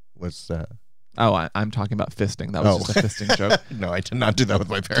 What's that? Oh, I'm talking about fisting. That was just a fisting joke. No, I did not do that with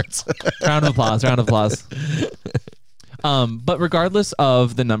my parents. Round of applause. Round of applause. But regardless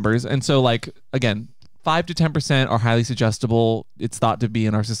of the numbers, and so like again, 5 to 10% are highly suggestible. It's thought to be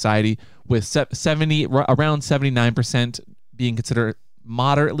in our society, with around 79% being considered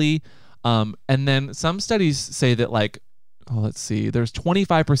moderately. And then some studies say that like, let's see, there's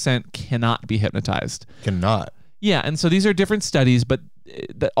 25% cannot be hypnotized. Cannot. Yeah, and so these are different studies, but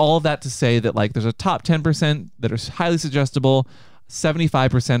all of that to say that like there's a top 10% that are highly suggestible,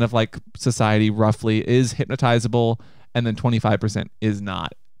 75% of like society roughly is hypnotizable, and then 25% is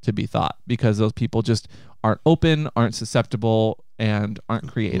not to be thought because those people just aren't open, aren't susceptible, and aren't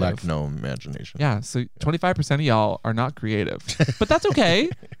creative. Lack no imagination. Yeah, so 25% of y'all are not creative, but that's okay.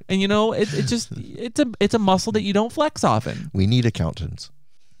 And you know, it's a muscle that you don't flex often. We need accountants.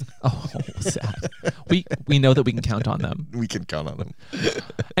 Oh, sad. We know that we can count on them. We can count on them.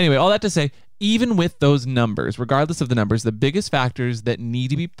 Anyway, all that to say, even with those numbers, regardless of the numbers, the biggest factors that need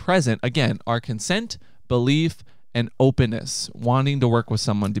to be present, again, are consent, belief, and openness, wanting to work with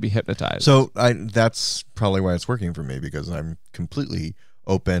someone to be hypnotized. So that's probably why it's working for me, because I'm completely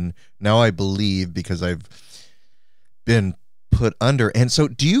open. Now I believe because I've been put under. And so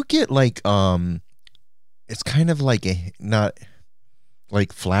do you get like, it's kind of like not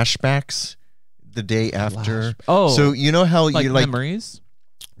like flashbacks the day after. So you know how like you like memories?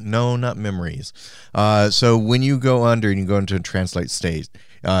 No, not memories. So when you go under and you go into a translate state,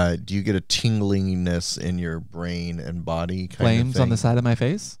 do you get a tingliness in your brain and body? Flames on the side of my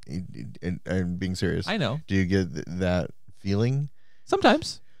face? I'm being serious. I know. Do you get that feeling?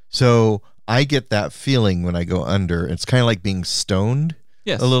 Sometimes. So I get that feeling when I go under. It's kind of like being stoned.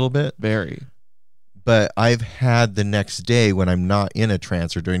 Yes. A little bit. Very. But I've had the next day when I'm not in a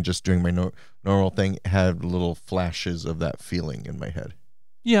trance or doing my normal thing, have little flashes of that feeling in my head.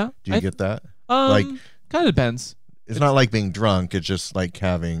 Yeah. Do you get that? Like, kind of depends. It's not like being drunk. It's just like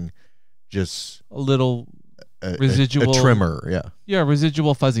having just a little residual a tremor. Yeah. Yeah,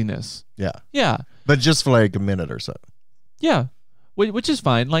 residual fuzziness. Yeah. Yeah. But just for like a minute or so. Yeah. Which is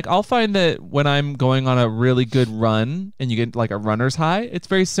fine. Like I'll find that when I'm going on a really good run and you get like a runner's high, it's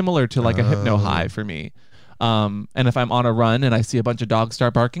very similar to like a hypno high for me. And if I'm on a run and I see a bunch of dogs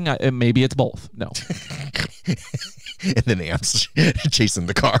start barking, maybe it's both. No. And then ants chasing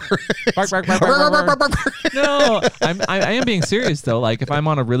the car. Bark, bark, bark, bark, bark, bark. No, I am being serious though. Like if I'm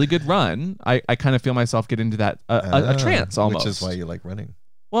on a really good run, I kind of feel myself get into that a trance almost. Which is why you like running.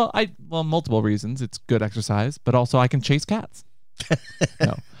 Well, multiple reasons. It's good exercise, but also I can chase cats.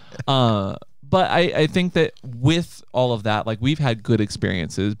 No. But I think that with all of that, like we've had good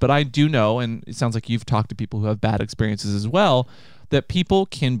experiences, but I do know, and it sounds like you've talked to people who have bad experiences as well, that people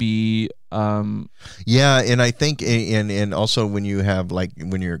can be yeah, and I think and also when you have like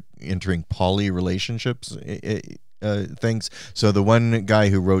when you're entering poly relationships things. So the one guy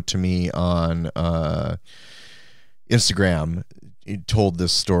who wrote to me on Instagram, he told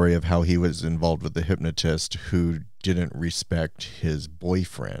this story of how he was involved with the hypnotist who didn't respect his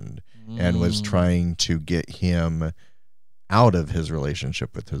boyfriend and was trying to get him out of his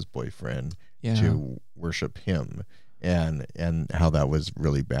relationship with his boyfriend to worship him, and how that was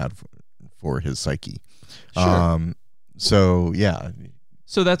really bad for his psyche. Sure. So yeah.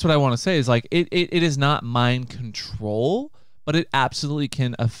 So that's what I want to say is like it is not mind control, but it absolutely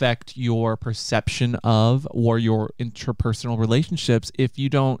can affect your perception of or your interpersonal relationships if you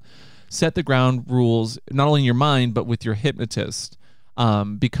don't set the ground rules, not only in your mind, but with your hypnotist.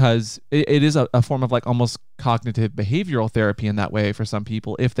 because it is a form of like almost cognitive behavioral therapy in that way for some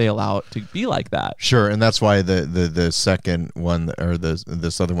people if they allow it to be like that. Sure, and that's why the second one, or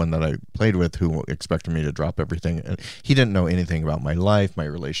this other one that I played with, who expected me to drop everything, and he didn't know anything about my life, my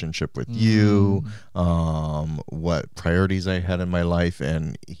relationship with you, what priorities I had in my life,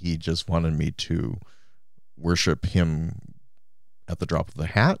 and he just wanted me to worship him at the drop of the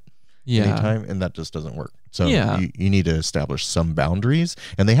hat anytime, and that just doesn't work. So you need to establish some boundaries,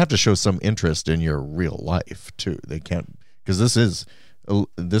 and they have to show some interest in your real life too. They can't, because this is a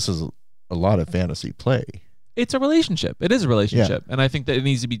lot of fantasy play. It's a relationship. It is a relationship, and I think that it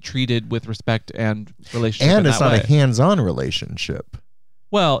needs to be treated with respect and relationship. And it's not a hands-on relationship.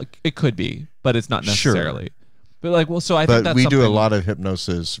 Well, it could be, but it's not necessarily. Sure. But like, well, so I think that's we do a lot of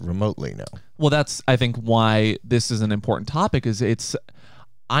hypnosis remotely now. Well, that's, I think, why this is an important topic. Is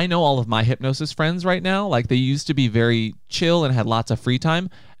I know all of my hypnosis friends right now, like they used to be very chill and had lots of free time,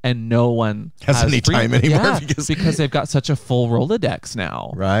 and no one has any time anymore because they've got such a full Rolodex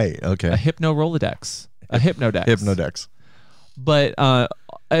now. Right. Okay. A hypno Rolodex, a hypnodex. Hypnodex. But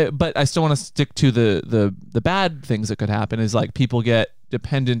I still want to stick to the bad things that could happen. Is like people get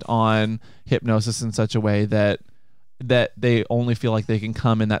dependent on hypnosis in such a way that they only feel like they can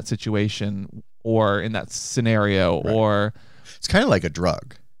come in that situation or in that scenario, right. Or it's kind of like a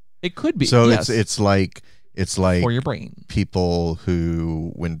drug. It could be. So yes. it's like for your brain. People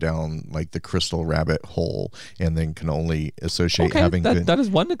who went down like the crystal rabbit hole and then can only associate having good. That is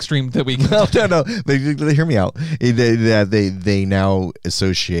one extreme that we can. No. They hear me out. They now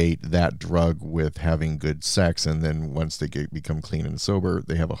associate that drug with having good sex, and then once they become clean and sober,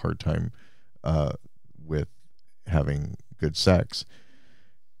 they have a hard time with having good sex.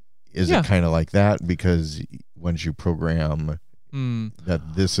 Is it kind of like that? Because once you program that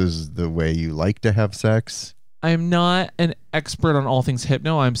this is the way you like to have sex. I am not an expert on all things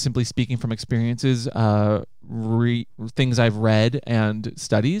hypno. I'm simply speaking from experiences, things I've read and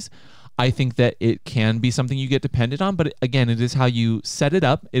studies. I think that it can be something you get dependent on, but again, it is how you set it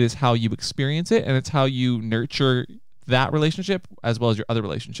up, it is how you experience it, and it's how you nurture that relationship as well as your other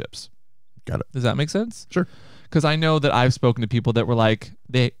relationships. Got it. Does that make sense? Sure. Because I know that I've spoken to people that were like,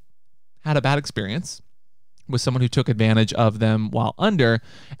 they had a bad experience with someone who took advantage of them while under.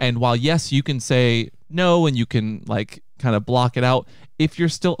 And while, yes, you can say no and you can like kind of block it out, if you're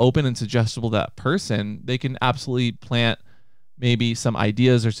still open and suggestible to that person, they can absolutely plant maybe some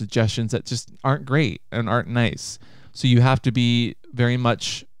ideas or suggestions that just aren't great and aren't nice. So you have to be very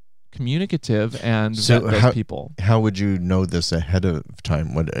much communicative and vet those people. How would you know this ahead of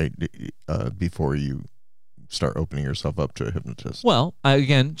time before you start opening yourself up to a hypnotist? Well,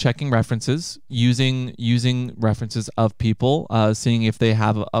 again, checking references, using references of people, seeing if they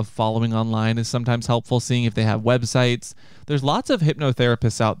have a following online is sometimes helpful, seeing if they have websites. There's lots of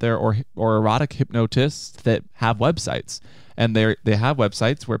hypnotherapists out there or erotic hypnotists that have websites, and they have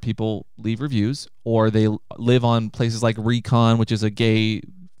websites where people leave reviews, or they live on places like Recon, which is a gay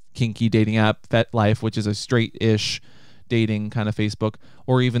kinky dating app, FetLife, which is a straight-ish dating kind of Facebook,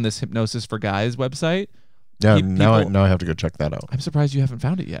 or even this Hypnosis for Guys website. Yeah, now I have to go check that out. I'm surprised you haven't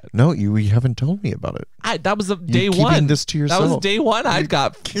found it yet. No, you haven't told me about it. That was day You're one. Keeping this to yourself. That was day one. I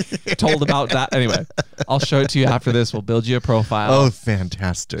got told about that. Anyway, I'll show it to you after this. We'll build you a profile. Oh,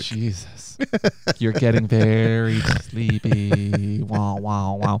 fantastic! Jesus, you're getting very sleepy.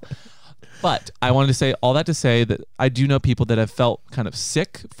 Wow. But I wanted to say all that to say that I do know people that have felt kind of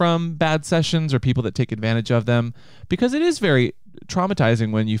sick from bad sessions or people that take advantage of them, because it is very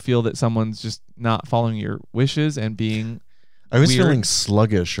traumatizing when you feel that someone's just not following your wishes and being I was weird. feeling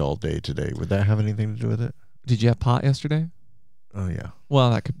sluggish all day today. Would that have anything to do with it? Did you have pot yesterday? Oh yeah. Well,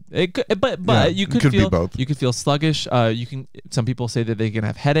 that but you could feel be both. You could feel sluggish. Some people say that they can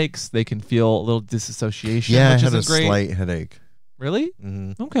have headaches. They can feel a little disassociation. Yeah, which I had a great. slight headache. Really?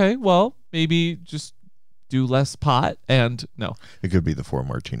 Mm-hmm. Okay. Well, maybe just do less pot and no. It could be the 4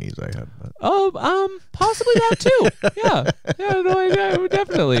 martinis I had. But. Possibly that too. Yeah. No, I would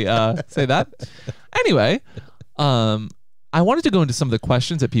definitely say that. Anyway, I wanted to go into some of the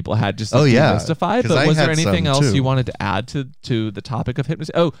questions that people had just to demystify. But was there anything else you wanted to add to the topic of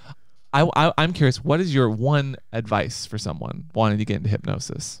hypnosis? Oh, I'm curious. What is your one advice for someone wanting to get into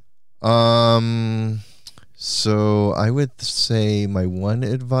hypnosis? So I would say my one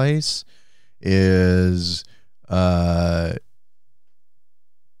advice is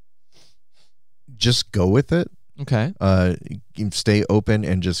just go with it. Okay. Stay open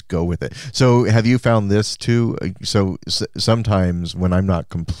and just go with it. So have you found this too? So sometimes when I'm not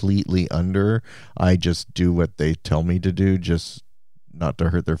completely under, I just do what they tell me to do, just not to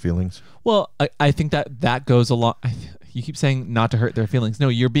hurt their feelings? Well, I think that goes along. You keep saying not to hurt their feelings. No,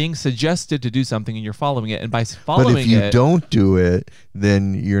 you're being suggested to do something and you're following it. And by following it, but if you don't do it,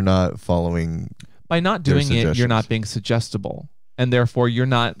 then you're not following. By not doing it, you're not being suggestible, and therefore you're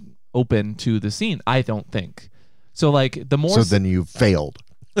not open to the scene. I don't think so. Like the more, so then you failed.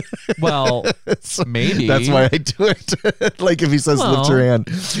 Well, maybe that's why I do it. Like if he says lift your hand,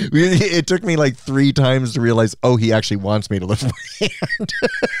 it took me like 3 times to realize, oh, he actually wants me to lift my hand.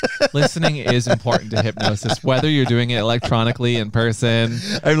 Listening is important to hypnosis, whether you're doing it electronically in person.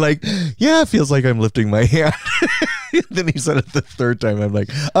 I'm like, yeah, it feels like I'm lifting my hand. Then he said it the 3rd time. I'm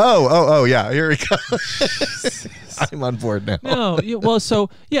like, oh, yeah, here we go. I'm on board now. No, well, so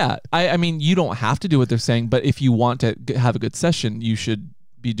yeah, I mean, you don't have to do what they're saying, but if you want to have a good session, you should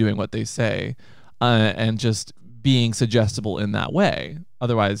be doing what they say, and just being suggestible in that way.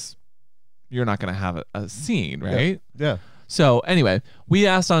 Otherwise, you're not going to have a scene, right? Yeah. So anyway, we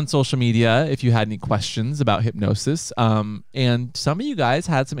asked on social media if you had any questions about hypnosis, and some of you guys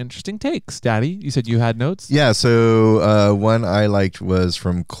had some interesting takes. Daddy, you said you had notes? Yeah, so one I liked was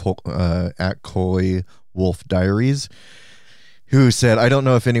from at Coy Wolf Diaries, who said, I don't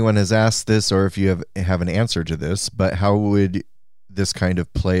know if anyone has asked this or if you have an answer to this, but how would this kind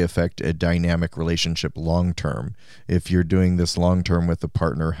of play affect a dynamic relationship long term? If you're doing this long term with a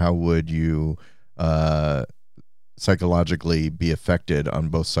partner, how would you psychologically be affected on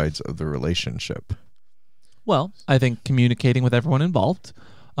both sides of the relationship? Well, I think communicating with everyone involved.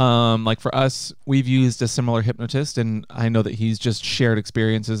 Like for us, we've used a similar hypnotist, and I know that he's just shared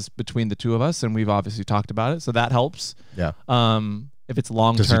experiences between the two of us, and we've obviously talked about it, so that helps. Yeah. If it's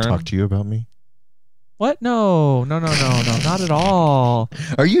long term. Does he talk to you about me? What? No, not at all.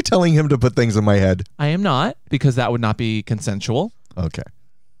 Are you telling him to put things in my head? I am not, because that would not be consensual. Okay.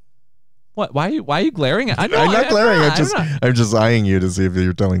 What? Why are you glaring at? I'm not glaring. I'm just eyeing you to see if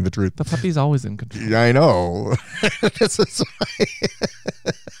you're telling the truth. The puppy's always in control. Yeah, I know. This is why.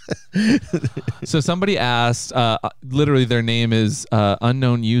 So somebody asked, literally their name is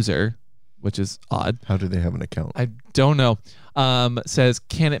unknown user, which is odd. How do they have an account? I don't know. Says,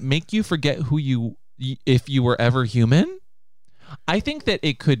 can it make you forget who if you were ever human? I think that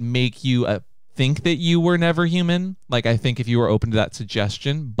it could make you think that you were never human. Like, I think if you were open to that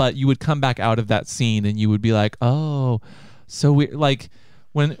suggestion, but you would come back out of that scene and you would be like, oh, so weird. Like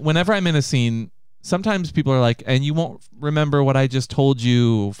whenever I'm in a scene, sometimes people are like, and you won't remember what I just told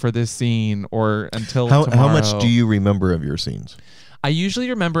you for this scene or until tomorrow. How much do you remember of your scenes? I usually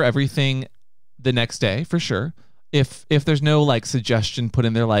remember everything the next day for sure. If there's no like suggestion put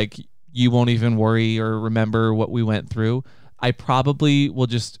in there, like you won't even worry or remember what we went through, I probably will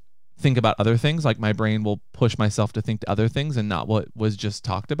just think about other things. Like my brain will push myself to think to other things and not what was just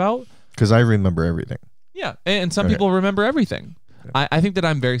talked about. Because I remember everything. Yeah. And some people remember everything. Yeah. I think that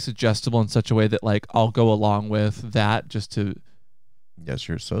I'm very suggestible in such a way that like I'll go along with that just to. Yes,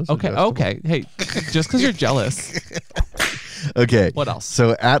 you're so suggestible. Okay. Hey, just because you're jealous. Okay. What else?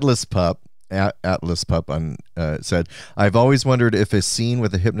 So Atlas Pup said, I've always wondered if a scene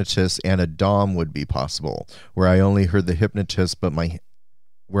with a hypnotist and a dom would be possible, where I only heard the hypnotist, but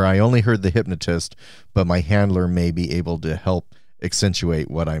my handler may be able to help accentuate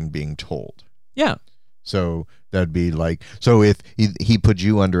what I'm being told. Yeah. So that'd be like, so if he put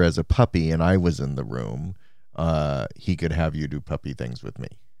you under as a puppy and I was in the room, he could have you do puppy things with me.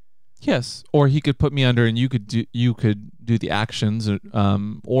 Yes, or he could put me under, and you could do the actions,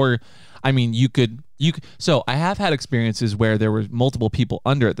 or I mean, you could. So I have had experiences where there were multiple people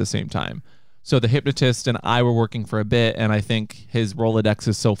under at the same time. So the hypnotist and I were working for a bit, and I think his Rolodex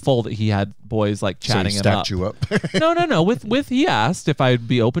is so full that he had boys like chatting him up. So he stacked you up? No. With he asked if I'd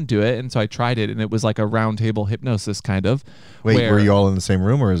be open to it, and so I tried it, and it was like a round table hypnosis kind of. Wait, were you all in the same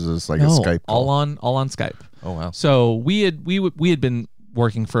room, or is this like a Skype call? all on Skype. Oh wow. So we had been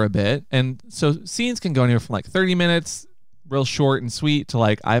working for a bit, and so scenes can go anywhere from like 30 minutes, real short and sweet, to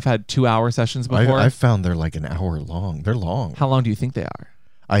like I've had 2-hour sessions before. I've found they're like an hour long. They're long. How long do you think they are?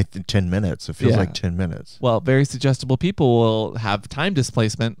 10 minutes. It feels like 10 minutes. Well, very suggestible people will have time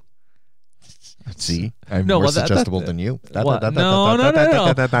displacement. See, I'm more suggestible than you. No.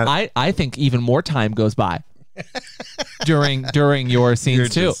 I think even more time goes by during your scenes. You're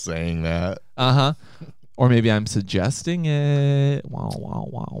too. Just saying that. Or maybe I'm suggesting it.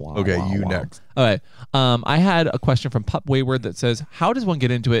 Wow. Okay, next. All right. I had a question from Pup Wayward that says, how does one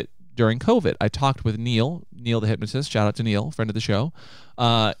get into it during COVID? I talked with Neil the hypnotist, shout out to Neil, friend of the show,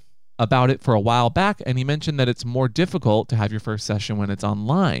 about it for a while back, and he mentioned that it's more difficult to have your first session when it's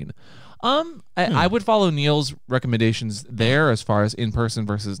online. I would follow Neil's recommendations there as far as in person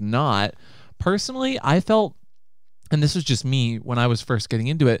versus not. Personally, I felt and this was just me when I was first getting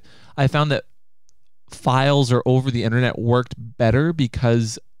into it, I found that files or over the internet worked better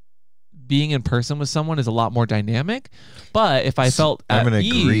because being in person with someone is a lot more dynamic. But if I felt at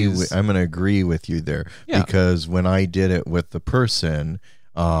ease, I'm going to agree with you there, because when I did it with the person,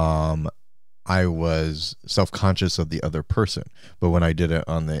 I was self-conscious of the other person. But when I did it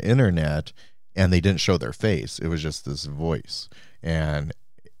on the internet and they didn't show their face, it was just this voice, and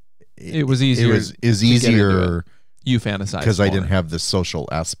it was easier. It was easier. You fantasize because I didn't have the social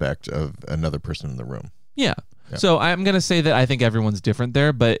aspect of another person in the room. Yeah. So I'm going to say that I think everyone's different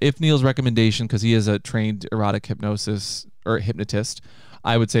there, but if Neil's recommendation, because he is a trained erotic hypnosis or hypnotist,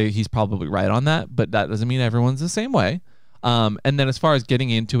 I would say he's probably right on that, but that doesn't mean everyone's the same way. And then as far as getting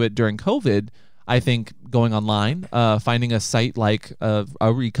into it during COVID, I think going online, finding a site like a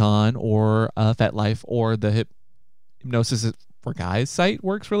Recon or a FetLife or the Hypnosis for Guys site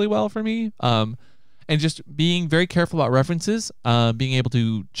works really well for me. And just being very careful about references, being able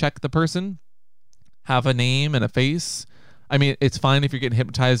to check the person, have a name and a face. I mean, it's fine if you're getting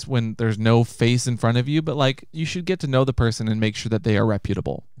hypnotized when there's no face in front of you, but like you should get to know the person and make sure that they are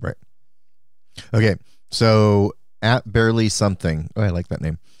reputable. Right. Okay. So at Barely Something, I like that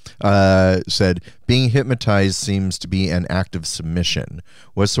name, said, being hypnotized seems to be an act of submission.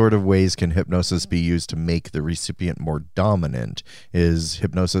 What sort of ways can hypnosis be used to make the recipient more dominant? Is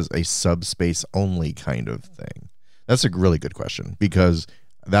hypnosis a subspace only kind of thing? That's a really good question, because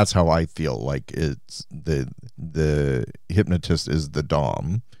that's how I feel. Like it's the hypnotist is the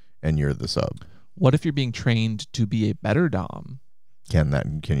dom and you're the sub. What if you're being trained to be a better dom?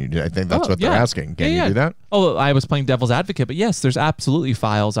 Can you do? I think that's what they're asking. Can you do that? Oh, I was playing devil's advocate, but yes, there's absolutely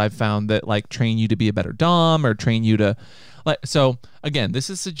files I've found that like train you to be a better dom or train you to like. So again, this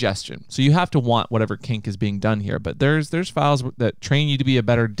is suggestion. So you have to want whatever kink is being done here, but there's files that train you to be a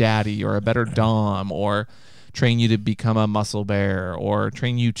better daddy or a better dom, or train you to become a muscle bear, or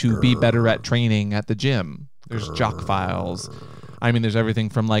train you to be better at training at the gym. There's jock files. I mean, there's everything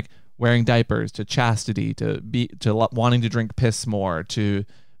from like wearing diapers to chastity to wanting to drink piss more to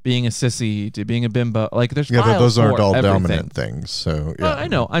being a sissy to being a bimbo. Like there's but those aren't all everything. Dominant things. So yeah, I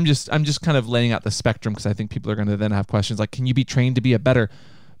know. I'm just kind of laying out the spectrum, because I think people are going to then have questions like, can you be trained to be a better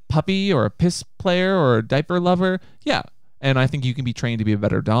puppy or a piss player or a diaper lover? Yeah, and I think you can be trained to be a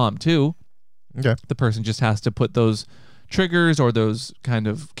better dom too. Okay. The person just has to put those triggers or those kind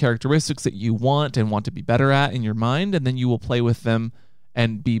of characteristics that you want and want to be better at in your mind, and then you will play with them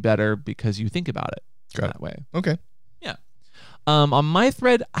and be better because you think about it that way. Okay. Yeah. On my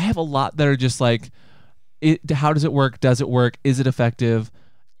thread, I have a lot that are just like, how does it work? Does it work? Is it effective?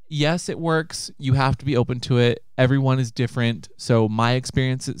 Yes, it works. You have to be open to it. Everyone is different. So my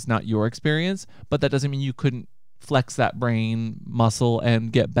experience is not your experience, but that doesn't mean you couldn't flex that brain muscle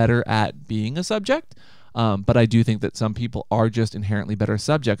and get better at being a subject. But I do think that some people are just inherently better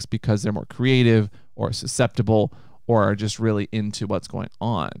subjects because they're more creative or susceptible or are just really into what's going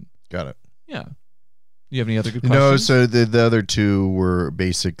on. Got it. Yeah. You have any other good questions? No, so the other two were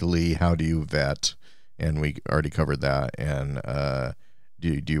basically, how do you vet? And we already covered that. And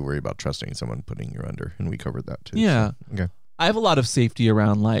do you worry about trusting someone putting you under? And we covered that too. Yeah. So, okay. I have a lot of safety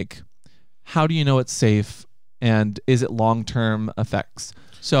around, like, how do you know it's safe? And is it long-term effects?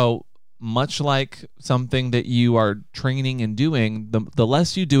 So much like something that you are training and doing, the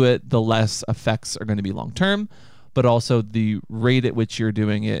less you do it, the less effects are going to be long-term. But also the rate at which you're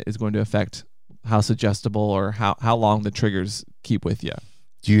doing it is going to affect how suggestible or how long the triggers keep with you.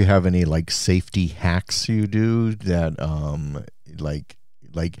 Do you have any like safety hacks you do that like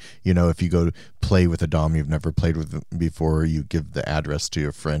if you go play with a dom you've never played with before, you give the address to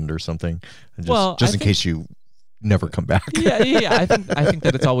your friend or something, just in case you never come back? Yeah. I think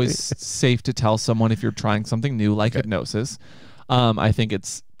that it's always safe to tell someone if you're trying something new like hypnosis. I think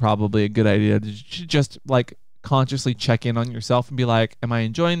it's probably a good idea to just like consciously check in on yourself and be like, am I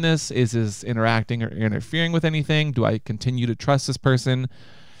enjoying this? Is this interacting or interfering with anything? Do I continue to trust this person?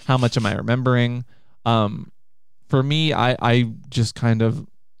 How much am I remembering? For me, I just kind of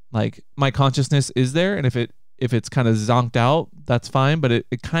like, my consciousness is there, and if it's kind of zonked out, that's fine, but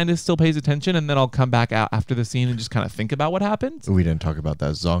it kind of still pays attention, and then I'll come back out after the scene and just kind of think about what happened. We didn't talk about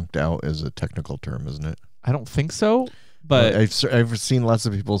that. Zonked out is a technical term, isn't it? I don't think so, but I've seen lots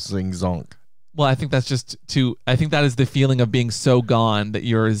of people sing zonk. Well, I think that's I think that is the feeling of being so gone that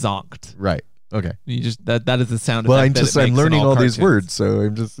you're zonked. Right. Okay. You just that is the sound. Well, effect I'm learning all these words, so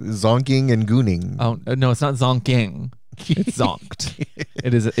I'm just zonking and gooning. Oh no, it's not zonking. It's zonked.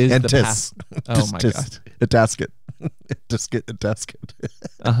 It is and the past. Oh my god. A tasket. A tasket.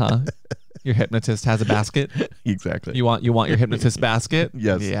 Uh-huh. Your hypnotist has a basket. Exactly. You want your hypnotist basket?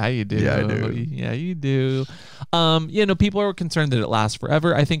 Yes. Yeah, you do. Yeah, I do. Yeah, you do. People are concerned that it lasts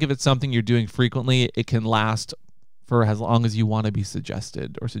forever. I think if it's something you're doing frequently, it can last for as long as you want to be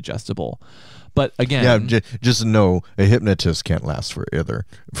suggested or suggestible. But again, just know a hypnotist can't last forever.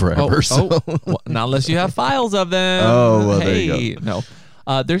 Well, not unless you have files of them. Oh, well, there you go.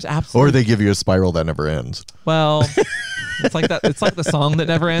 No, there's absolutely. Or they give you a spiral that never ends. Well, it's like that. It's like the song that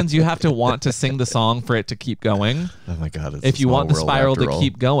never ends. You have to want to sing the song for it to keep going. Oh my God! If you want the spiral to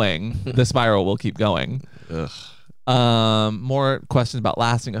keep going, the spiral will keep going. Ugh. More questions about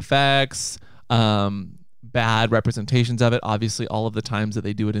lasting effects. Bad representations of it. Obviously, all of the times that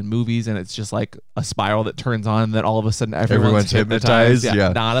they do it in movies, and it's just like a spiral that turns on, and then all of a sudden everyone's hypnotized. Yeah,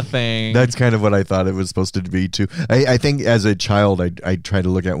 not a thing. That's kind of what I thought it was supposed to be too. I think as a child, I tried to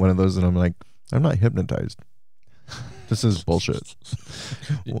look at one of those, and I'm like, I'm not hypnotized. This is bullshit.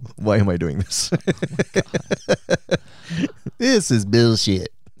 Why am I doing this? This is bullshit.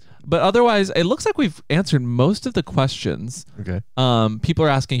 But otherwise, it looks like we've answered most of the questions. Okay. People are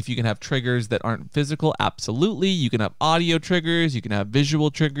asking if you can have triggers that aren't physical. Absolutely. You can have audio triggers. You can have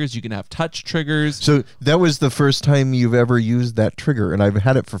visual triggers. You can have touch triggers. So that was the first time you've ever used that trigger, and I've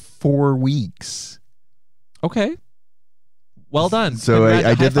had it for 4 weeks. Okay. Well done. So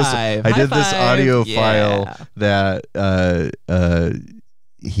I did this. I did this audio file that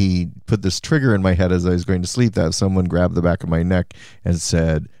he put this trigger in my head as I was going to sleep. That if someone grabbed the back of my neck and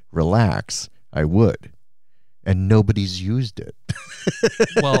said, "Relax," I would, and nobody's used it.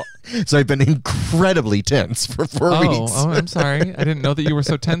 Well, so I've been incredibly tense for 4 weeks. Oh, I'm sorry. I didn't know that you were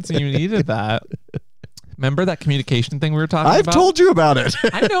so tense and you needed that. Remember that communication thing we were talking about? I've told you about it.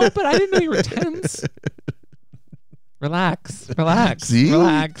 I know, but I didn't know you were tense. Relax. See?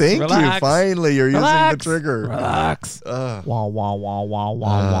 Relax. Thank relax, you. Finally, you're using the trigger. Relax. Wow, wow, wow, wow, wow,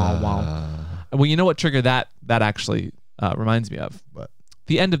 wow, wow. Well, you know what trigger that actually reminds me of? What?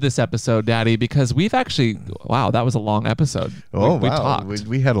 The end of this episode, Daddy, because we've actually, wow, that was a long episode. Oh, we wow. Talked.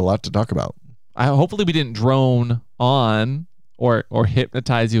 We had a lot to talk about. Hopefully we didn't drone on or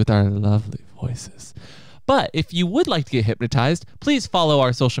hypnotize you with our lovely voices. But if you would like to get hypnotized, please follow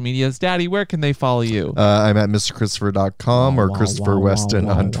our social medias. Daddy, where can they follow you? I'm at mrchristopher.com or Christopher Weston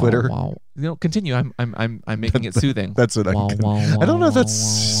on Twitter. Continue. I'm making it soothing. That's what I don't know if that's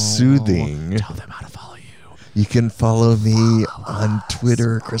soothing. Tell them how to follow you. You can follow me on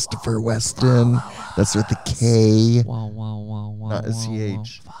Twitter, Christopher Weston. That's with the K. Not a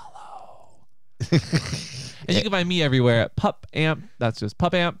CH. And you can find me everywhere at Pup Amp. That's just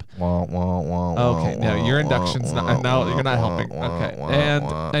Pup Amp. Okay, no, your induction's not. No, you're not helping. Okay,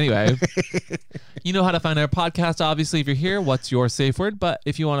 and anyway, you know how to find our podcast. Obviously, if you're here, what's your safe word? But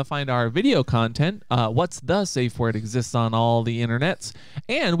if you want to find our video content, what's the safe word exists on all the internets.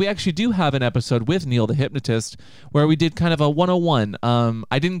 And we actually do have an episode with Neil the Hypnotist where we did kind of a 101.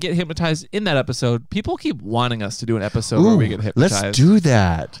 I didn't get hypnotized in that episode. People keep wanting us to do an episode where we get hypnotized. Let's do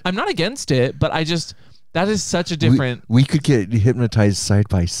that. I'm not against it, but that is such a different... We could get hypnotized side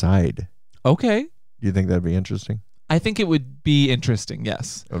by side. Okay. Do you think that'd be interesting? I think it would be interesting,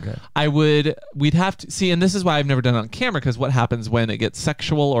 yes. Okay. We'd have to... See, and this is why I've never done it on camera, because what happens when it gets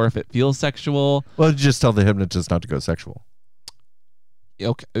sexual or if it feels sexual? Well, just tell the hypnotist not to go sexual.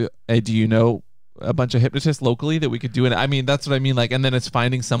 Okay. Do you know a bunch of hypnotists locally that we could do it? I mean, that's what I mean. Like, and then it's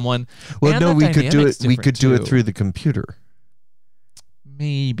finding someone... Well, no, we could do it. We could do it through the computer.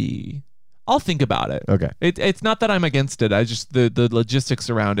 Maybe. I'll think about it. Okay. It's not that I'm against it. I just the logistics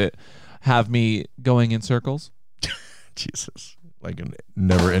around it have me going in circles. Jesus. Like a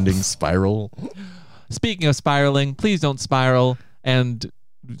never-ending spiral. Speaking of spiraling, please don't spiral and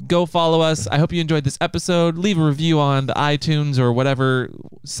go follow us. I hope you enjoyed this episode. Leave a review on the iTunes or whatever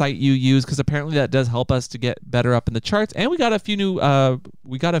site you use, because apparently that does help us to get better up in the charts. And we got a few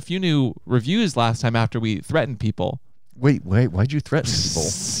new reviews last time after we threatened people. Wait, why'd you threaten people?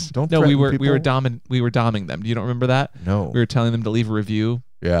 Don't no, threaten we were people. we were doming them. You don't remember that? No. We were telling them to leave a review.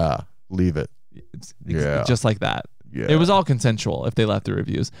 Yeah, leave it. It's just like that. Yeah. It was all consensual if they left the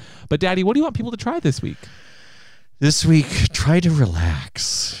reviews. But Daddy, what do you want people to try this week? This week, try to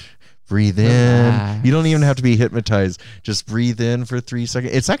relax. Breathe in. You don't even have to be hypnotized. Just breathe in for 3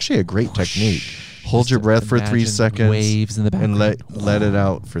 seconds. It's actually a great technique. Hold your breath for 3 seconds. Waves in the background. And let it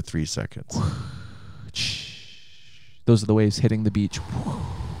out for 3 seconds. Those are the waves hitting the beach.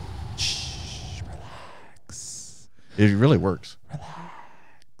 Relax. It really works.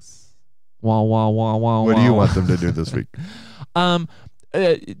 Relax. Wah, wah, wah, wah, what do you want them to do this week? I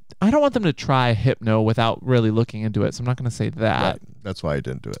don't want them to try hypno without really looking into it, so I'm not going to say that. Right. That's why I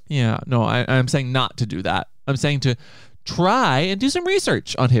didn't do it. Yeah, no, I'm saying not to do that. I'm saying to try and do some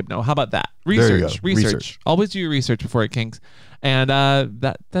research on Hypno. How about that? There you go. Research. Always do your research before it kinks. And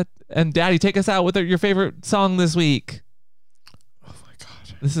and Daddy, take us out with your favorite song this week. Oh my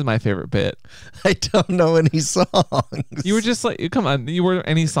God. This is my favorite bit. I don't know any songs. You were just like, come on. You were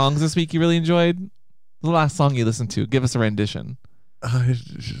any songs this week you really enjoyed? The last song you listened to. Give us a rendition. I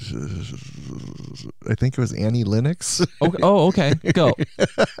think it was Annie Lennox. Okay. Go.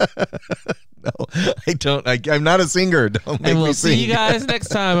 No, I don't. I'm not a singer. Don't make And we'll me sing. see you guys next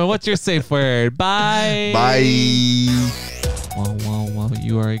time. And what's your safe word? Bye. Bye. Wow, wow, wow.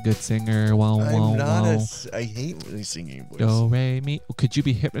 You are a good singer. Wow, wow, I'm not wow. I hate really singing voice. Do, re, mi. Could you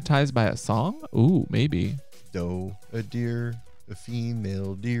be hypnotized by a song? Ooh, maybe. Do, a deer, a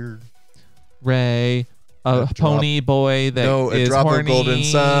female deer. Ray, a pony boy that is a drop horny. of golden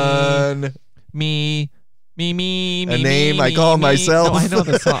sun. Me, A name I call myself. No, I know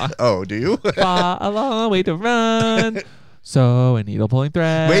the song. Oh, do you? Far a long way to run. So a needle pulling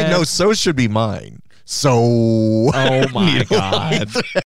thread. Wait, no, so should be mine. So. Oh my God.